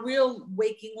in our real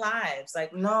waking lives,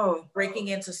 like breaking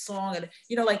into song. And,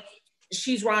 you know, like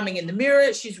she's rhyming in the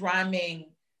mirror, she's rhyming,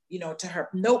 you know, to her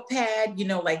notepad, you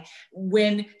know, like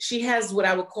when she has what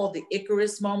I would call the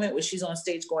Icarus moment, where she's on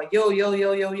stage going, yo, yo,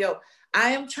 yo, yo, yo.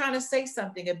 I am trying to say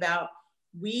something about,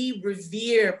 we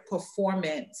revere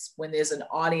performance when there's an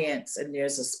audience and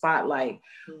there's a spotlight,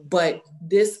 but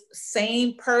this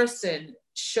same person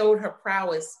showed her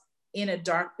prowess in a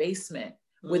dark basement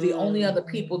where the only other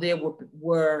people there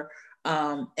were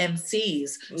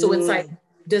MCs. So it's like,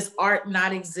 does art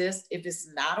not exist if it's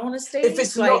not on a stage? If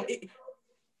it's like,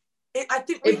 I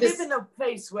think we live in a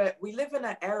place where we live in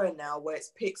an era now where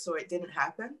it's picked so it didn't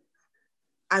happen.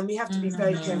 And we have to be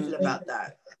very careful about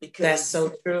that, because that's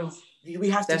so true. We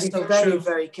have to be very,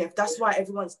 very careful. That's why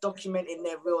everyone's documenting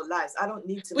their real lives. I don't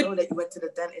need to know that you went to the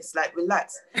dentist. Like,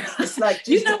 relax. It's like,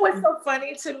 you know what's so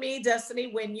funny to me,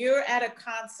 Destiny? When you're at a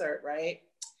concert, right,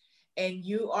 and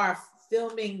you are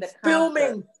filming the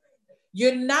concert,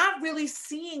 you're not really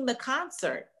seeing the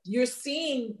concert. You're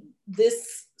seeing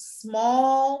this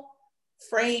small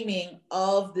framing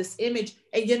of this image,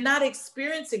 and you're not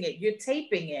experiencing it. You're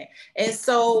taping it. And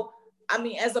so, I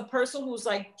mean, as a person who's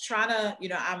like trying to, you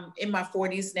know, I'm in my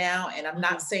 40s now, and I'm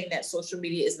not saying that social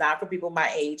media is not for people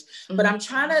my age, but I'm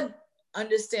trying to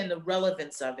understand the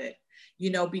relevance of it, you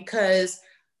know, because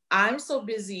I'm so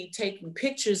busy taking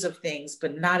pictures of things,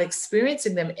 but not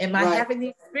experiencing them. Am I having the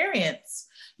experience,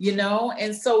 you know?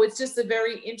 And so it's just a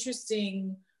very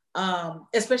interesting,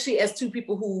 especially as two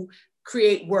people who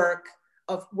create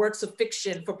works of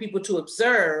fiction for people to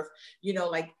observe, you know,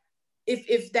 like,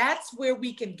 if that's where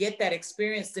we can get that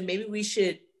experience, then maybe we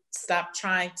should stop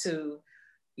trying to,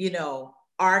 you know,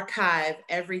 archive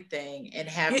everything and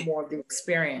have more of the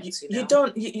experience. You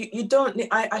know? You don't.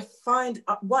 I find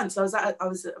once I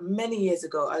was many years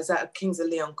ago, I was at a Kings of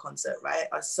Leon concert, right?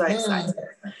 I was so excited,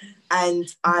 and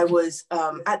I was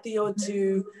at the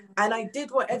O2, and I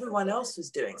did what everyone else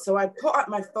was doing. So I put up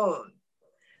my phone,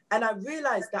 and I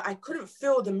realized that I couldn't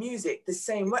feel the music the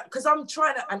same way, because I'm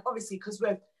trying to, and obviously because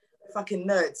we're fucking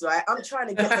nerds, right? I'm trying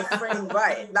to get the frame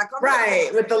right, like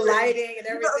I'm with the lighting and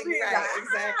everything, you know, right? like,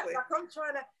 Exactly. Like I'm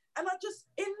trying to, and I just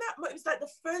in that moment, it's like the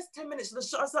first 10 minutes of the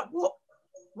show, I was like, what?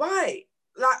 Why?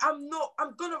 Like I'm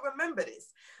gonna remember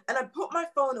this, and I put my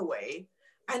phone away,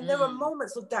 and there were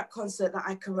moments of that concert that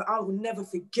I will never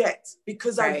forget,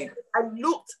 because I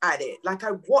looked at it, like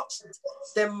I watched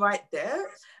them right there,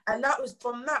 and that was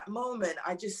from that moment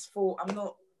I just thought,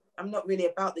 I'm not really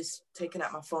about this taking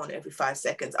out my phone every 5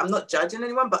 seconds. I'm not judging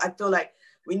anyone, but I feel like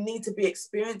we need to be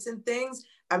experiencing things,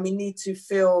 and we need to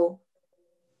feel,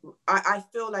 I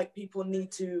feel like people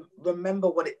need to remember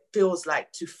what it feels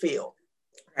like to feel.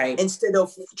 Right. Instead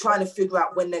of trying to figure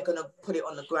out when they're going to put it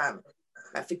on the gram.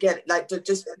 I forget it. Like,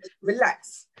 just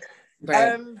relax.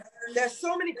 Right. There's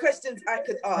so many questions I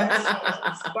could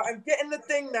ask, but I'm getting the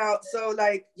thing now. So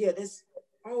like, yeah, there's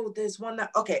one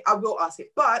that, okay, I will ask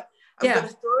it, but I'm going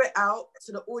to throw it out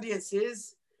to the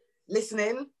audiences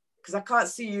listening, because I can't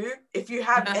see you. If you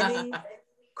have any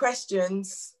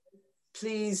questions,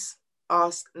 please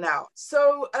ask now.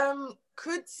 So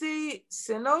Kudzi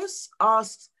Sinos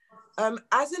asked,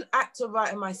 as an actor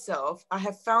writer myself, I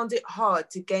have found it hard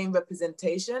to gain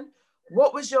representation.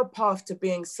 What was your path to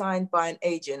being signed by an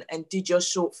agent, and did your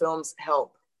short films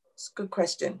help? It's a good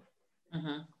question.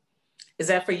 Is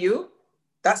that for you?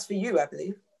 That's for you, I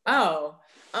believe. Oh,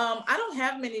 I don't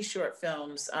have many short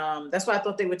films. That's why I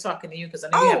thought they were talking to you, because I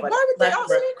know you Oh, have like why would they ask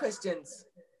plethora. me questions?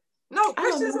 No, I don't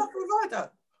questions know. are for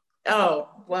Ryder. Oh,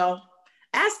 well,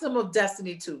 ask them of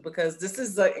Destiny too, because this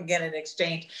is again an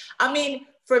exchange. I mean,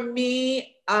 for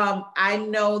me, I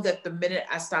know that the minute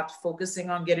I stopped focusing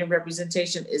on getting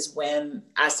representation is when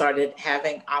I started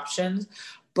having options.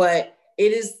 But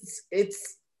it's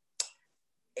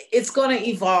going to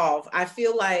evolve. I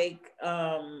feel like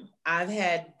I've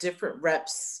had different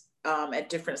reps at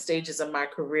different stages of my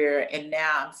career, and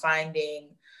now I'm finding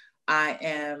I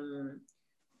am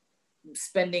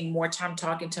spending more time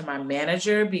talking to my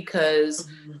manager, because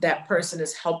that person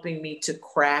is helping me to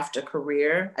craft a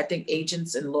career. I think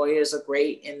agents and lawyers are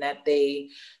great in that they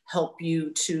help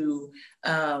you to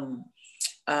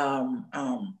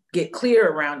get clear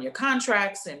around your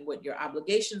contracts and what your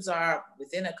obligations are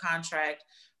within a contract.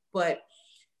 But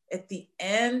at the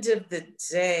end of the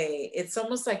day, it's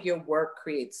almost like your work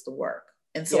creates the work.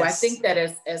 And so yes. I think that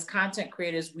as content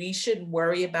creators, we shouldn't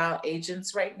worry about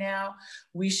agents right now.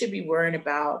 We should be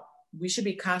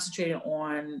concentrating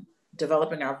on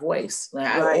developing our voice. Like,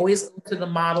 right. I always go to the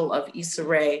model of Issa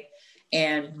Rae,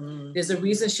 and there's a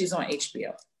reason she's on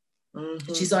HBO.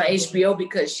 Mm-hmm. She's on HBO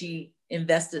because she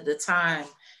invested the time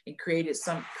and creating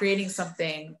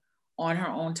something on her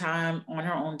own time, on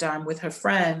her own dime with her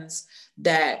friends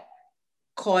that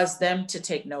caused them to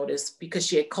take notice, because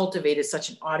she had cultivated such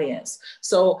an audience.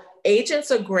 So agents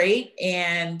are great,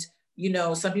 and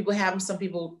some people have them, some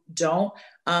people don't.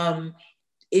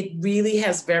 It really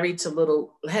has very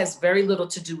little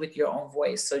to do with your own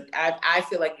voice. So I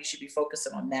feel like you should be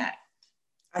focusing on that.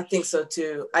 I think so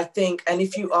too. And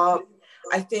if you are,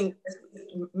 I think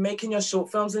making your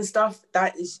short films and stuff,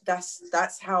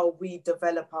 that's how we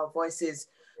develop our voices,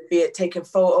 be it taking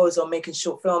photos or making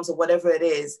short films or whatever it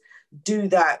is. Do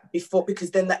that before,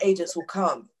 because then the agents will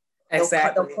come.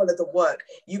 Exactly. They'll follow the work.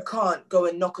 You can't go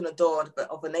and knock on the door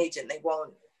of an agent.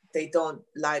 They don't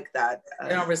like that. They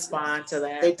don't respond to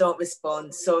that. They don't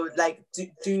respond. So like,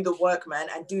 do the work, man,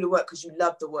 and do the work because you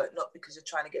love the work, not because you're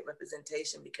trying to get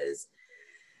representation, because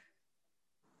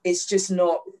it's just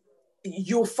not.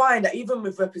 You'll find that even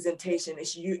with representation,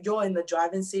 it's you're in the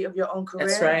driving seat of your own career.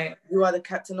 That's right. You are the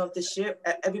captain of the ship.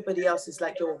 Everybody else is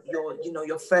like your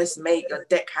first mate, your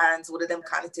deck hands, all of them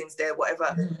kind of things there,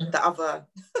 whatever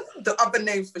the other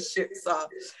names for ships are.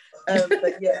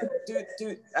 But yeah,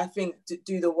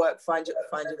 do the work, find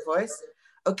your voice.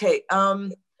 Okay.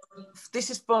 This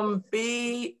is from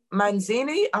B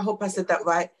Manzini. I hope I said that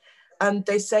right.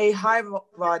 They say, hi,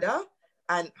 Ryder.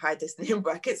 And hi, Destiny in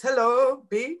brackets. Hello,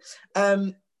 B.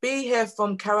 B here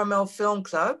from Caramel Film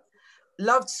Club.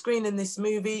 Loved screening this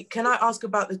movie. Can I ask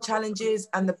about the challenges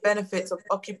and the benefits of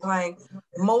occupying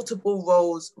multiple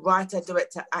roles, writer,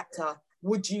 director, actor?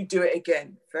 Would you do it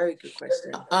again? Very good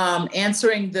question.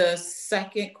 Answering the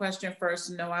second question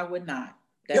first, no, I would not.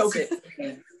 That's it for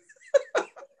me.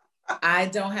 I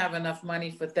don't have enough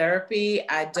money for therapy.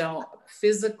 I don't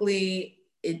physically,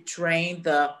 it drained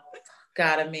the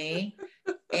out of me.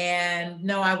 And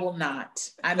no, I will not.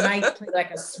 I might play like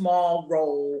a small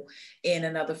role in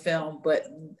another film, but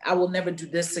I will never do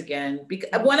this again. Because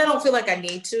one, I don't feel like I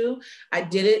need to. I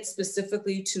did it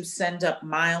specifically to send up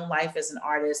my own life as an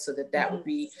artist, so that would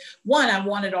be one. I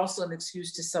wanted also an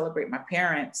excuse to celebrate my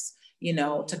parents,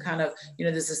 to kind of,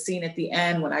 there's a scene at the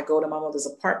end when I go to my mother's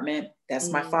apartment. That's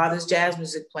my father's jazz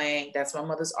music playing. That's my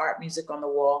mother's art music on the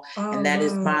wall. And that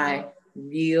is my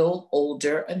real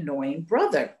older annoying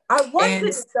brother. I wondered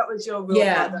if that was your real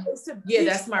brother. Yeah,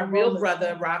 that's my real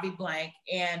brother, Robbie Blank,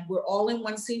 and we're all in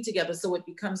one scene together, so it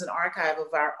becomes an archive of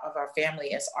our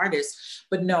family as artists.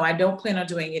 But no, I don't plan on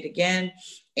doing it again,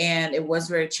 and it was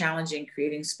very challenging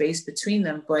creating space between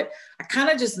them. But I kind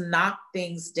of just knocked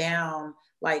things down.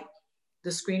 Like, the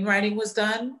screenwriting was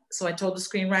done, so I told the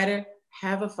screenwriter,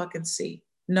 have a fucking seat.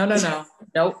 No,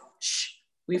 nope. Shh.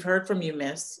 We've heard from you,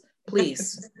 miss.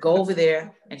 Please go over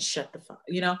there and shut the fuck,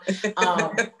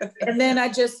 and then I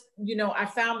just, I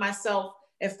found myself,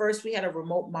 at first we had a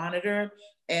remote monitor,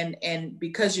 and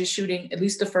because you're shooting, at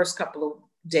least the first couple of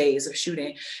days of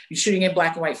shooting, you're shooting in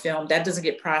black and white film, that doesn't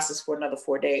get processed for another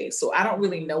 4 days. So I don't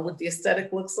really know what the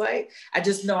aesthetic looks like. I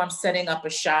just know I'm setting up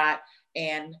a shot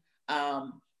and,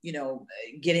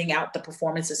 getting out the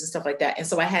performances and stuff like that. And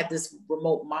so I had this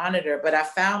remote monitor, but I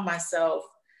found myself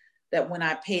that when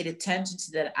I paid attention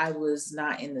to that, I was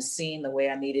not in the scene the way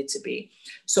I needed to be.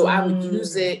 So I would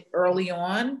use it early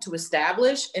on to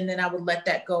establish, and then I would let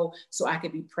that go so I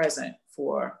could be present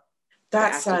for.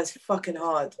 That sounds fucking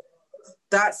hard.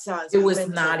 That sounds It was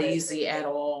mental, not babe. easy at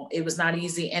all. It was not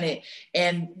easy. And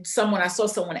I saw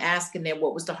someone asking there,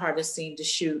 what was the hardest scene to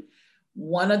shoot?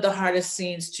 One of the hardest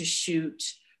scenes to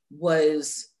shoot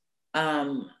was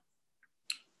FYOV,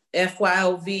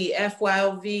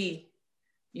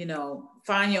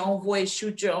 find your own voice,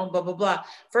 shoot your own, blah, blah, blah.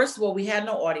 First of all, we had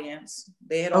no audience.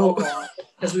 They had all gone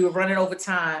because we were running over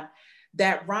time.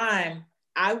 That rhyme,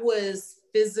 I was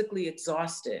physically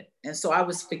exhausted. And so I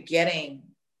was forgetting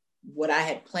what I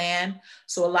had planned.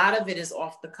 So a lot of it is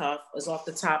off the cuff, is off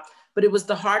the top. But it was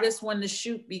the hardest one to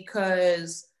shoot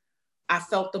because I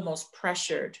felt the most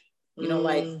pressured.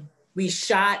 Like we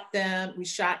shot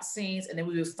scenes, and then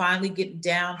we were finally getting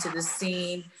down to the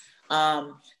scene.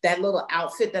 That little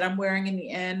outfit that I'm wearing in the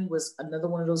end was another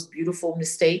one of those beautiful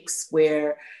mistakes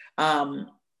where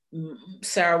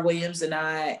Sarah Williams and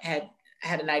I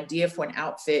had an idea for an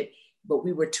outfit, but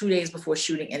we were 2 days before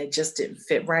shooting and it just didn't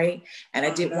fit right. And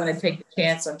I didn't want to take the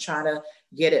chance on trying to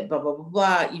get it, blah, blah, blah,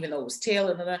 blah, even though it was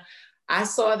tailored. Blah, blah. I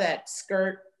saw that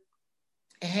skirt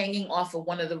hanging off of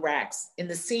one of the racks in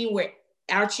the scene where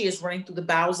Archie is running through the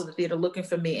bowels of the theater looking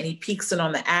for me and he peeks in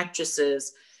on the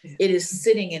actresses. It is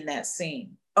sitting in that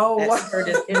scene. That skirt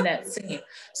is in that scene.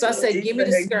 So I said, give me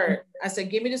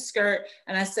the skirt.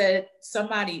 And I said,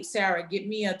 Sarah, get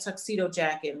me a tuxedo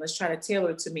jacket. Let's try to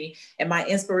tailor it to me. And my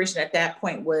inspiration at that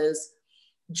point was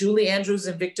Julie Andrews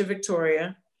and Victor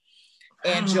Victoria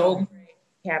and Joe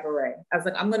Cabaret. I was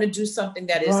like, I'm going to do something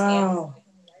that is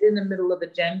in the middle of the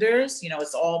genders.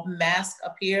 It's all mask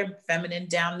up here, feminine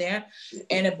down there.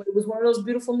 And it was one of those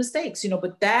beautiful mistakes,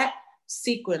 but that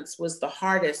sequence was the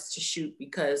hardest to shoot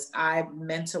because I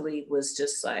mentally was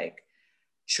just like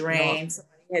drained.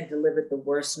 Somebody had delivered the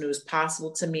worst news possible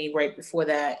to me right before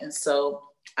that. And so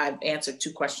I've answered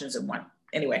 2 questions in one.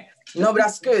 Anyway. No, but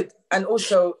that's good. And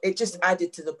also it just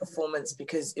added to the performance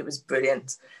because it was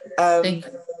brilliant. Thank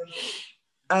you.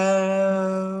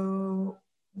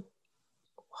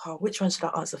 Which one should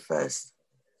I answer first?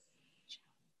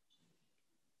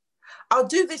 I'll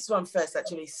do this one first,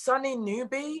 actually. Sunny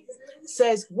Newbie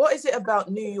says, what is it about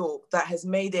New York that has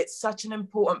made it such an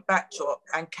important backdrop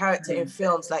and character in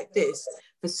films like this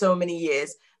for so many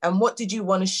years? And what did you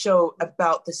want to show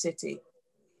about the city?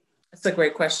 That's a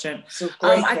great question. It's a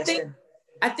great question.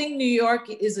 I think New York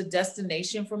is a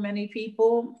destination for many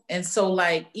people. And so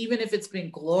like, even if it's been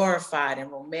glorified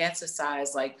and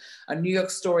romanticized, like a New York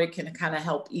story can kind of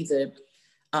help either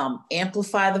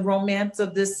amplify the romance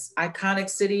of this iconic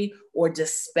city or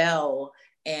dispel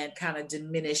and kind of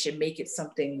diminish and make it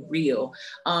something real.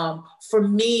 For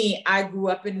me, I grew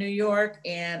up in New York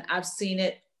and I've seen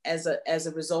it as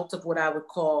a result of what I would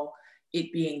call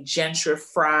it being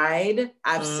gentrified.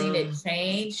 I've seen it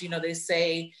change. They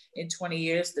say in 20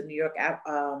 years, the New York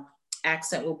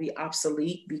accent will be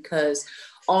obsolete because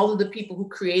all of the people who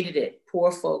created it, poor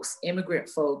folks, immigrant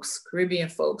folks, Caribbean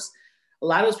folks, a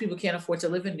lot of those people can't afford to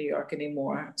live in New York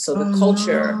anymore. So the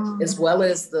culture, as well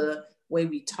as the way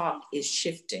we talk, is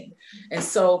shifting. And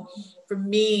so for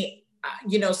me,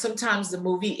 sometimes the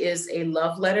movie is a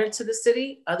love letter to the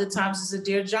city. Other times it's a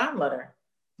Dear John letter.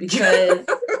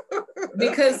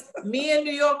 Because me in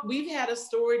New York, we've had a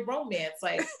storied romance.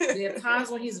 Like there are times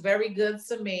when he's very good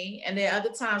to me. And there are other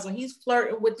times when he's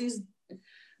flirting with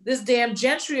this damn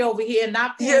gentry over here and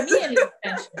not paying me any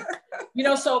attention.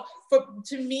 So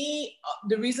to me,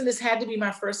 the reason this had to be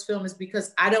my first film is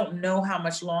because I don't know how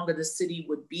much longer the city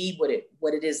would be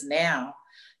what it is now.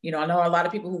 I know a lot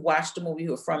of people who watched the movie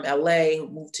who are from LA, who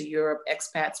moved to Europe,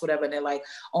 expats, whatever, and they're like,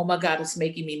 oh my God, it's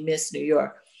making me miss New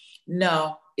York.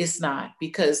 No, it's not,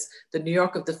 because the New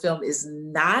York of the film is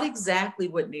not exactly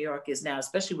what New York is now,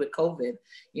 especially with COVID.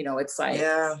 It's like,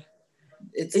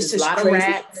 it's just a lot crazy. Of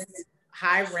rats,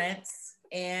 high rents,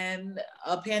 and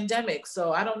a pandemic.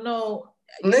 So I don't know.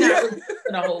 You're not really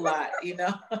doing a whole lot, It's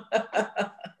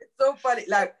so funny.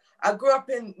 Like I grew up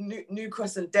in New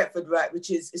Cross and Deptford, right?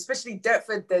 Which is, especially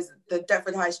Deptford, there's the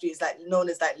Deptford High Street is like known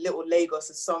as like Little Lagos.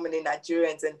 There's so many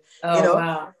Nigerians and,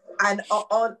 wow. And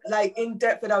on like in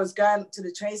Deptford, I was going to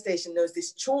the train station. There was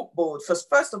this chalkboard.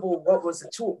 First of all, what was the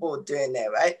chalkboard doing there,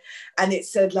 right? And it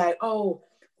said like, oh,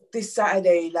 this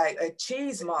Saturday, like a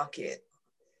cheese market.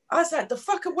 I was like, the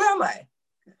fuck, where am I?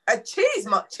 A cheese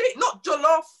market, not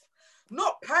jollof,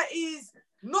 not patties,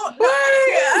 not.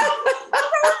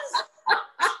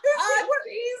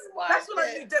 That's when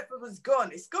I knew Deptford was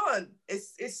gone. It's gone.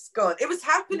 It's gone. It was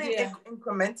happening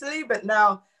incrementally, but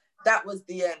now that was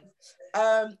the end.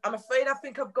 I'm afraid I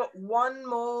think I've got one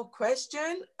more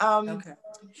question. Okay.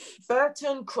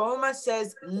 Burton Chroma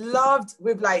says loved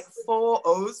with like 4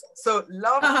 O's. So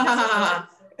loved.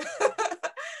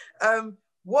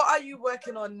 what are you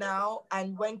working on now,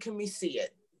 and when can we see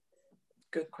it?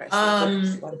 Good question.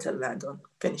 Good one to land on.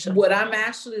 Finish on. What I'm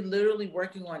actually literally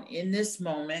working on in this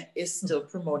moment is still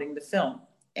promoting the film.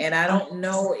 And I don't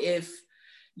know if,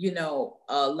 you know,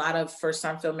 a lot of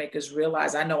first-time filmmakers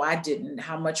realize, I know I didn't,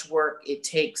 how much work it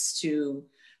takes to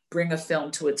bring a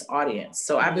film to its audience.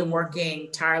 So I've been working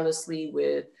tirelessly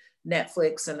with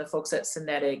Netflix and the folks at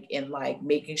Cinetic and like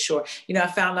making sure, you know, I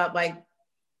found out like,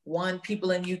 one,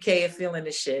 people in UK are feeling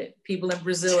the shit. People in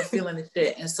Brazil are feeling the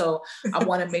shit. And so I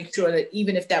want to make sure that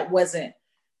even if that wasn't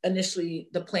initially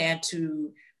the plan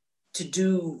to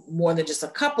do more than just a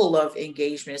couple of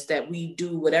engagements, that we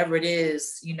do whatever it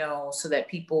is, you know, so that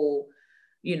people,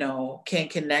 you know, can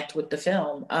connect with the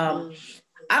film.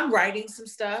 I'm writing some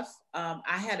stuff.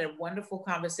 I had a wonderful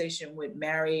conversation with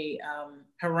Mary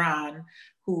Haran,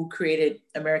 who created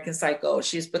American Psycho.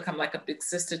 She's become like a big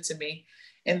sister to me.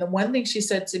 And the one thing she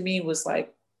said to me was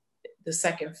like, the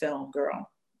second film,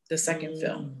 girl, the second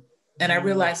film. And I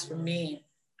realized for me,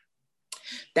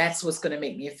 that's what's going to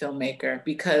make me a filmmaker,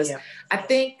 because I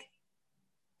think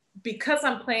because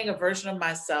I'm playing a version of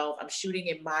myself, I'm shooting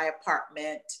in my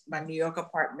apartment, my New York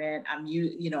apartment.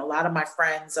 You know, a lot of my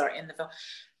friends are in the film.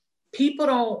 People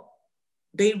don't,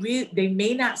 they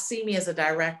may not see me as a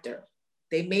director.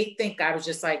 They may think I was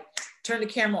just like, turn the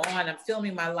camera on, I'm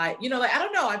filming my life. You know, like, I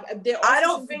don't know. I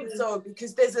don't think so,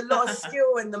 because there's a lot of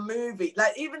skill in the movie.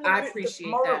 Like even the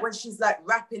moment when she's like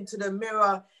rapping to the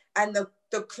mirror and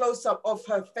the close-up of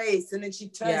her face, and then she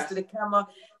turns to the camera,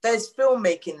 there's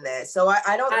filmmaking there. So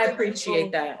I don't think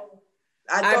appreciate that.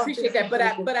 I appreciate that. But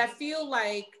I feel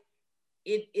like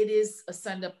it is a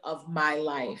send-up of my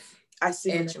life. I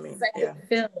see what you mean.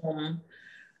 Film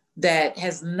that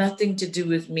has nothing to do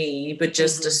with me, but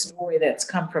just a story that's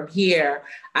come from here,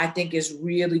 I think is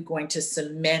really going to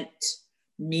cement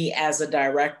me as a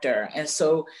director. And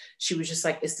so she was just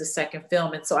like, it's the second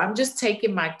film. And so I'm just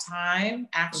taking my time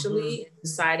actually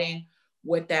deciding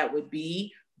what that would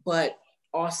be, but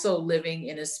also living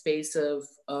in a space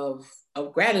of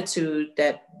gratitude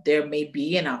that there may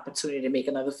be an opportunity to make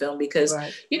another film, because,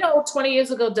 you know, 20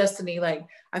 years ago, Destiny, like,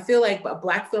 I feel like a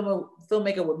Black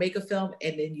filmmaker would make a film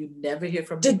and then you never hear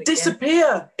from him again.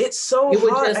 Disappear. It's so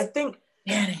hard. I think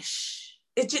vanish.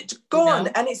 It's just gone.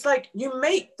 And it's like, you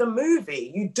make the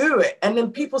movie, you do it, and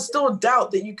then people still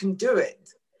doubt that you can do it.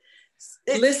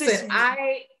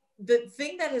 The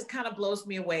thing that has kind of blows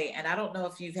me away, and I don't know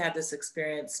if you've had this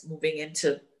experience moving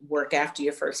into work after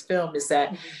your first film, is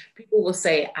that people will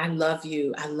say, I love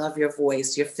you. I love your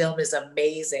voice. Your film is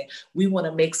amazing. We want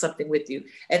to make something with you.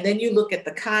 And then you look at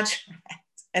the contract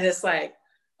and it's like,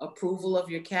 approval of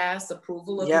your cast,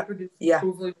 approval of your producer,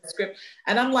 approval of your script.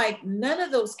 And I'm like, none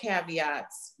of those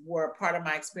caveats were a part of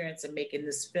my experience in making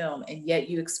this film. And yet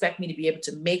you expect me to be able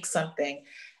to make something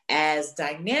as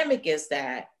dynamic as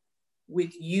that,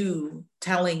 with you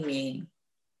telling me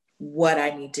what I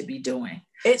need to be doing.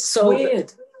 It's so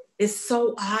weird. It's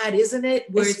so odd, isn't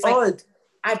it? Where it's odd. Like,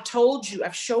 I've told you,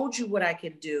 I've showed you what I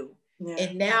can do.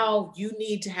 And now you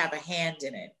need to have a hand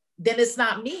in it. Then it's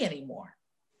not me anymore,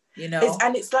 you know?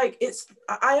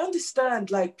 I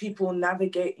understand, like, people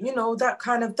navigate, you know,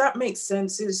 that makes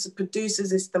sense. It's the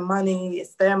producers, it's the money,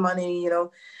 it's their money, you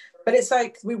know? But it's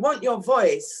like, we want your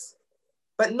voice,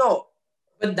 but not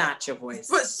your voice.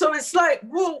 But so it's like,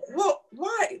 well,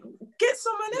 why? Get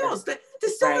someone else.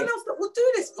 There's someone else that will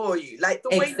do this for you, like the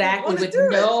way you want to do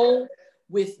it.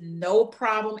 With no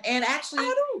problem. And actually,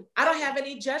 I don't have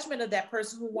any judgment of that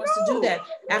person who wants to do that.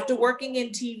 After working in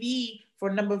TV for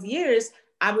a number of years,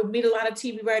 I would meet a lot of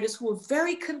TV writers who were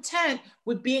very content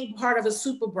with being part of a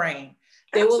super brain.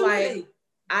 They were like,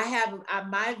 I have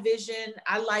my vision.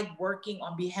 I like working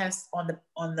on behalf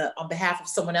of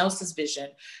someone else's vision,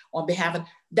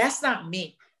 that's not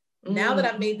me. Now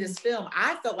that I made this film,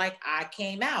 I felt like I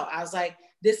came out. I was like,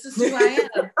 this is who I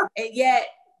am. And yet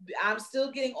I'm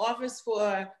still getting offers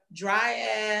for dry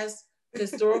ass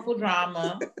historical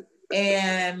drama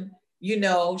and, you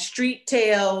know, street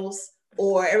tales,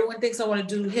 or everyone thinks I want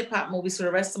to do hip hop movies for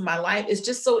the rest of my life. It's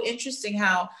just so interesting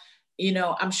how, you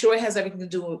know, I'm sure it has everything to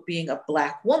do with being a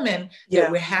Black woman that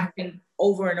we're having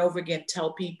over and over again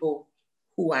tell people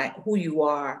who you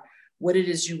are, what it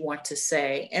is you want to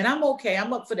say. And I'm okay.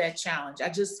 I'm up for that challenge. I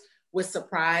just was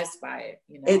surprised by it.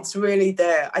 You know, it's really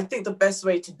there. I think the best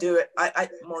way to do it,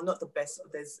 well, not the best.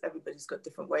 Everybody's got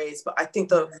different ways, but I think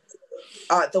the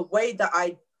way that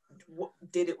I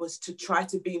did it was to try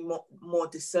to be more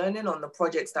discerning on the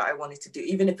projects that I wanted to do,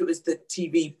 even if it was the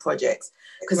TV projects,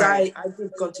 because I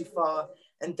did Gone Too Far,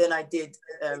 and then I did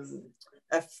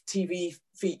a TV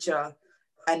feature,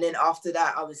 and then after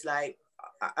that I was like,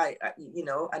 you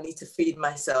know, I need to feed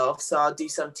myself, so I'll do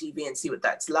some TV and see what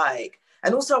that's like.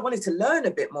 And also I wanted to learn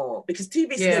a bit more because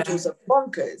TV schedules are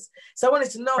bonkers. So I wanted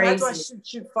to know, how do I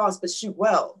shoot fast but shoot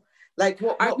well? Like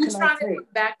what Are you can trying I take? to go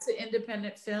back to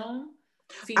independent film?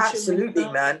 Absolutely,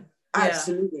 man.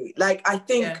 Absolutely. Like I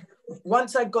think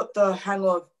once I got the hang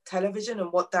of television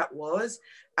and what that was,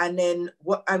 and then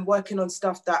what I'm working on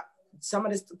stuff that some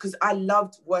of this, because I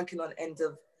loved working on End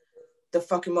of the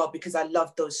Fucking World because I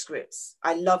loved those scripts.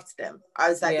 I loved them. I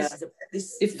was like,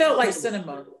 this it felt like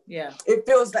cinema. Yeah. It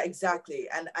feels like, exactly.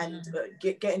 And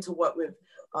getting to work with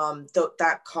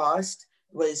that cast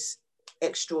was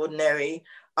extraordinary.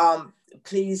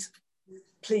 Please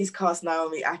cast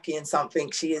Naomi Aki in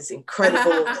something. She is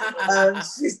incredible.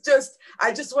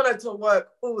 I just want her to work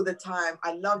all the time.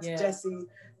 I loved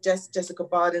Jessica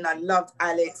Barden. I loved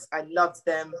Alex. I loved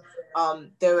them.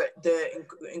 They're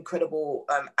incredible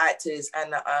actors.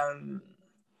 And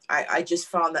I just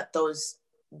found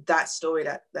that story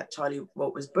that Charlie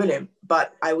wrote was brilliant.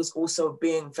 But I was also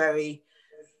being very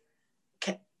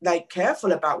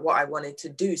careful about what I wanted to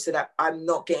do so that I'm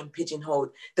not getting pigeonholed.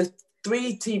 The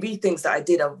 3 TV things that I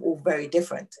did are all very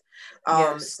different.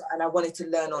 And I wanted to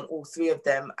learn on all 3 of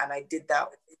them. And I did that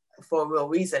for a real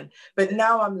reason. But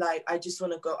now I'm like, I just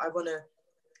want to go, I want to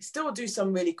still do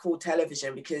some really cool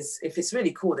television, because if it's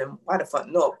really cool, then why the fuck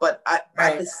not? But at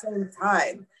the same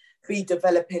time, be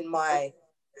developing my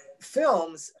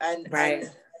films and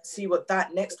see what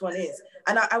that next one is.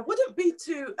 And I wouldn't be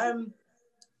too,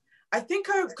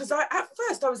 because at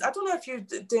first I don't know if you're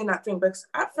doing that thing, but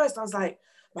at first I was like,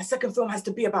 my second film has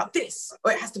to be about this,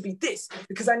 or it has to be this,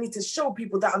 because I need to show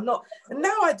people that I'm not. And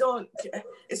now I don't.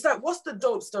 It's like, what's the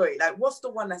dope story? Like, what's the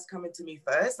one that's coming to me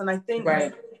first? And I think,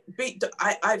 it's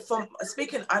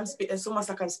almost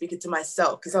like I'm speaking to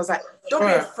myself, because I was like, don't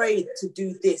be afraid to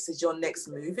do this as your next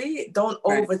movie. Don't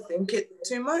overthink it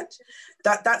too much.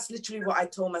 That's literally what I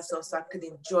told myself, so I could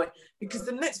enjoy. Because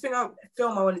the next film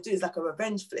I want to do is like a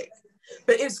revenge flick,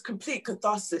 but it's complete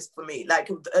catharsis for me. Like,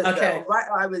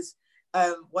 I was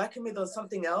working with on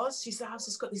something else. She said, I've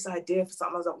just got this idea for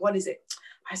something. I was like, what is it?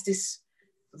 I has this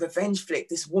revenge flick,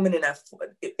 this woman in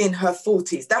her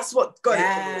 40s. That's what got it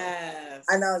for me.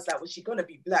 And I was like, well, she's gonna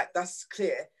be black, that's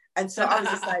clear. And so I was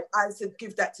just like, I said,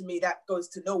 give that to me, that goes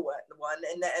to nowhere, one.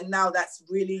 And now that's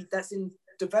in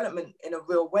development in a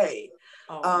real way.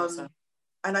 Awesome.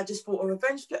 And I just thought, a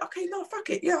revenge flick, okay, no, fuck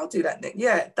it, yeah, I'll do that, Nick.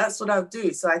 Yeah, that's what I'll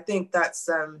do. So I think that's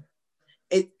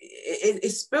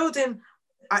it's building.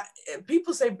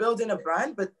 People say building a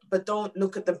brand, but don't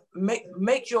look at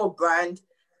make your brand.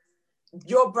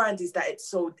 Your brand is that it's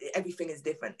so everything is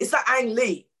different. It's like Ang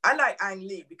Lee. I like Ang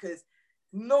Lee because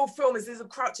no film is there's a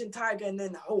Crouching Tiger and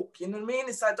then Hulk. You know what I mean?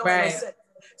 It's like don't make sense.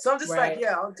 So I'm just like,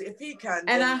 if he can.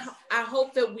 And then... I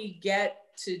hope that we get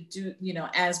to do,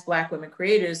 as Black women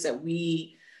creators, that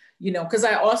we, because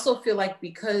I also feel like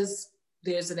because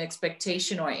there's an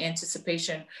expectation or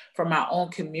anticipation from our own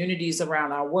communities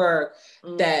around our work,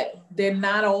 that they're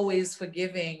not always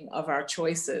forgiving of our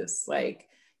choices. Like,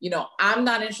 I'm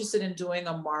not interested in doing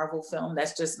a Marvel film.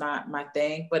 That's just not my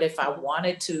thing. But if I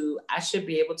wanted to, I should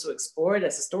be able to explore it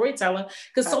as a storyteller,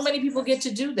 because so many people get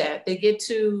to do that. They get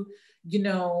to,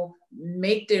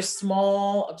 make their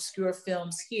small, obscure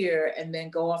films here and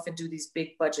then go off and do these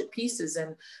big budget pieces.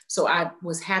 And so I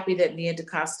was happy that Nia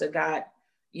DaCosta got,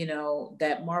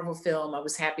 that Marvel film. I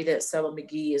was happy that Stella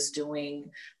McGee is doing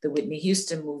the Whitney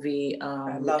Houston movie.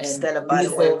 I love Stella, by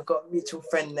the way. We've got a mutual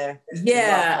friend there.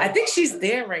 Yeah, I think she's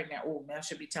there right now. Oh, man, I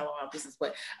should be telling our business,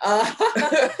 but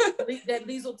that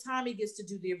Liesl Tommy gets to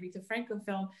do the Aretha Franklin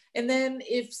film. And then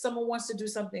if someone wants to do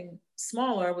something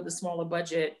smaller with a smaller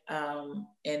budget,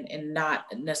 and not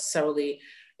necessarily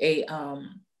a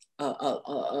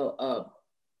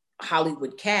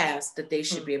Hollywood cast, that they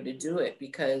should be able to do it,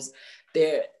 because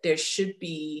there should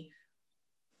be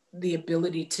the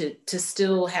ability to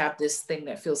still have this thing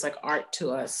that feels like art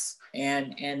to us,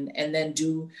 and then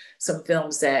do some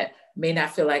films that may not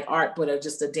feel like art but are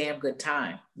just a damn good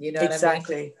time. You know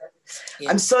exactly. What I mean? Yeah.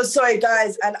 I'm so sorry,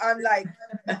 guys, and I'm like,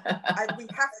 we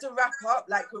have to wrap up.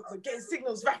 Like, we're getting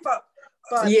signals, wrap up.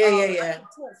 But, I can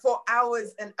talk for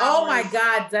hours and hours. Oh my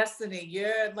God, Destiny,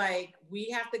 you're like, we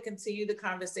have to continue the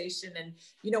conversation, and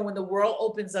when the world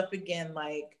opens up again,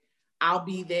 like, I'll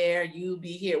be there, you'll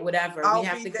be here, whatever. We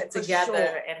have to get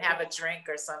together and have a drink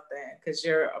or something, because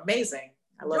you're amazing.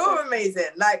 You're amazing.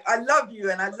 Like, I love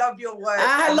you and I love your work.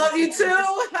 I love you too.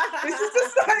 This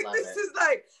is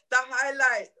like the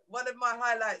highlight, one of my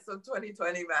highlights of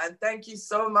 2020, man. Thank you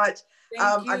so much.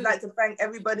 I'd like to thank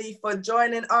everybody for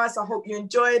joining us. I hope you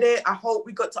enjoyed it. I hope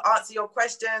we got to answer your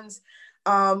questions.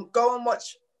 Go and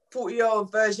watch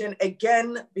 40-year-old version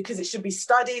again, because it should be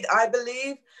studied, I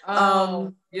believe.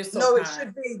 You're so no, kind. It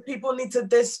should be, people need to,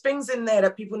 there's things in there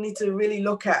that people need to really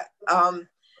look at.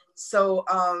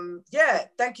 Yeah,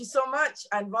 thank you so much.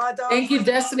 And Rada. Thank you,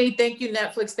 Destiny. Thank you,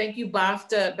 Netflix. Thank you,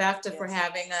 BAFTA for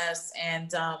having us.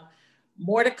 And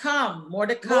more to come.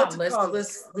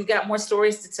 We got more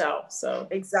stories to tell. So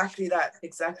exactly that.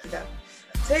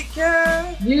 Take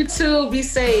care. You too. Be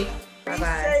safe. Bye-bye.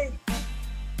 Be safe.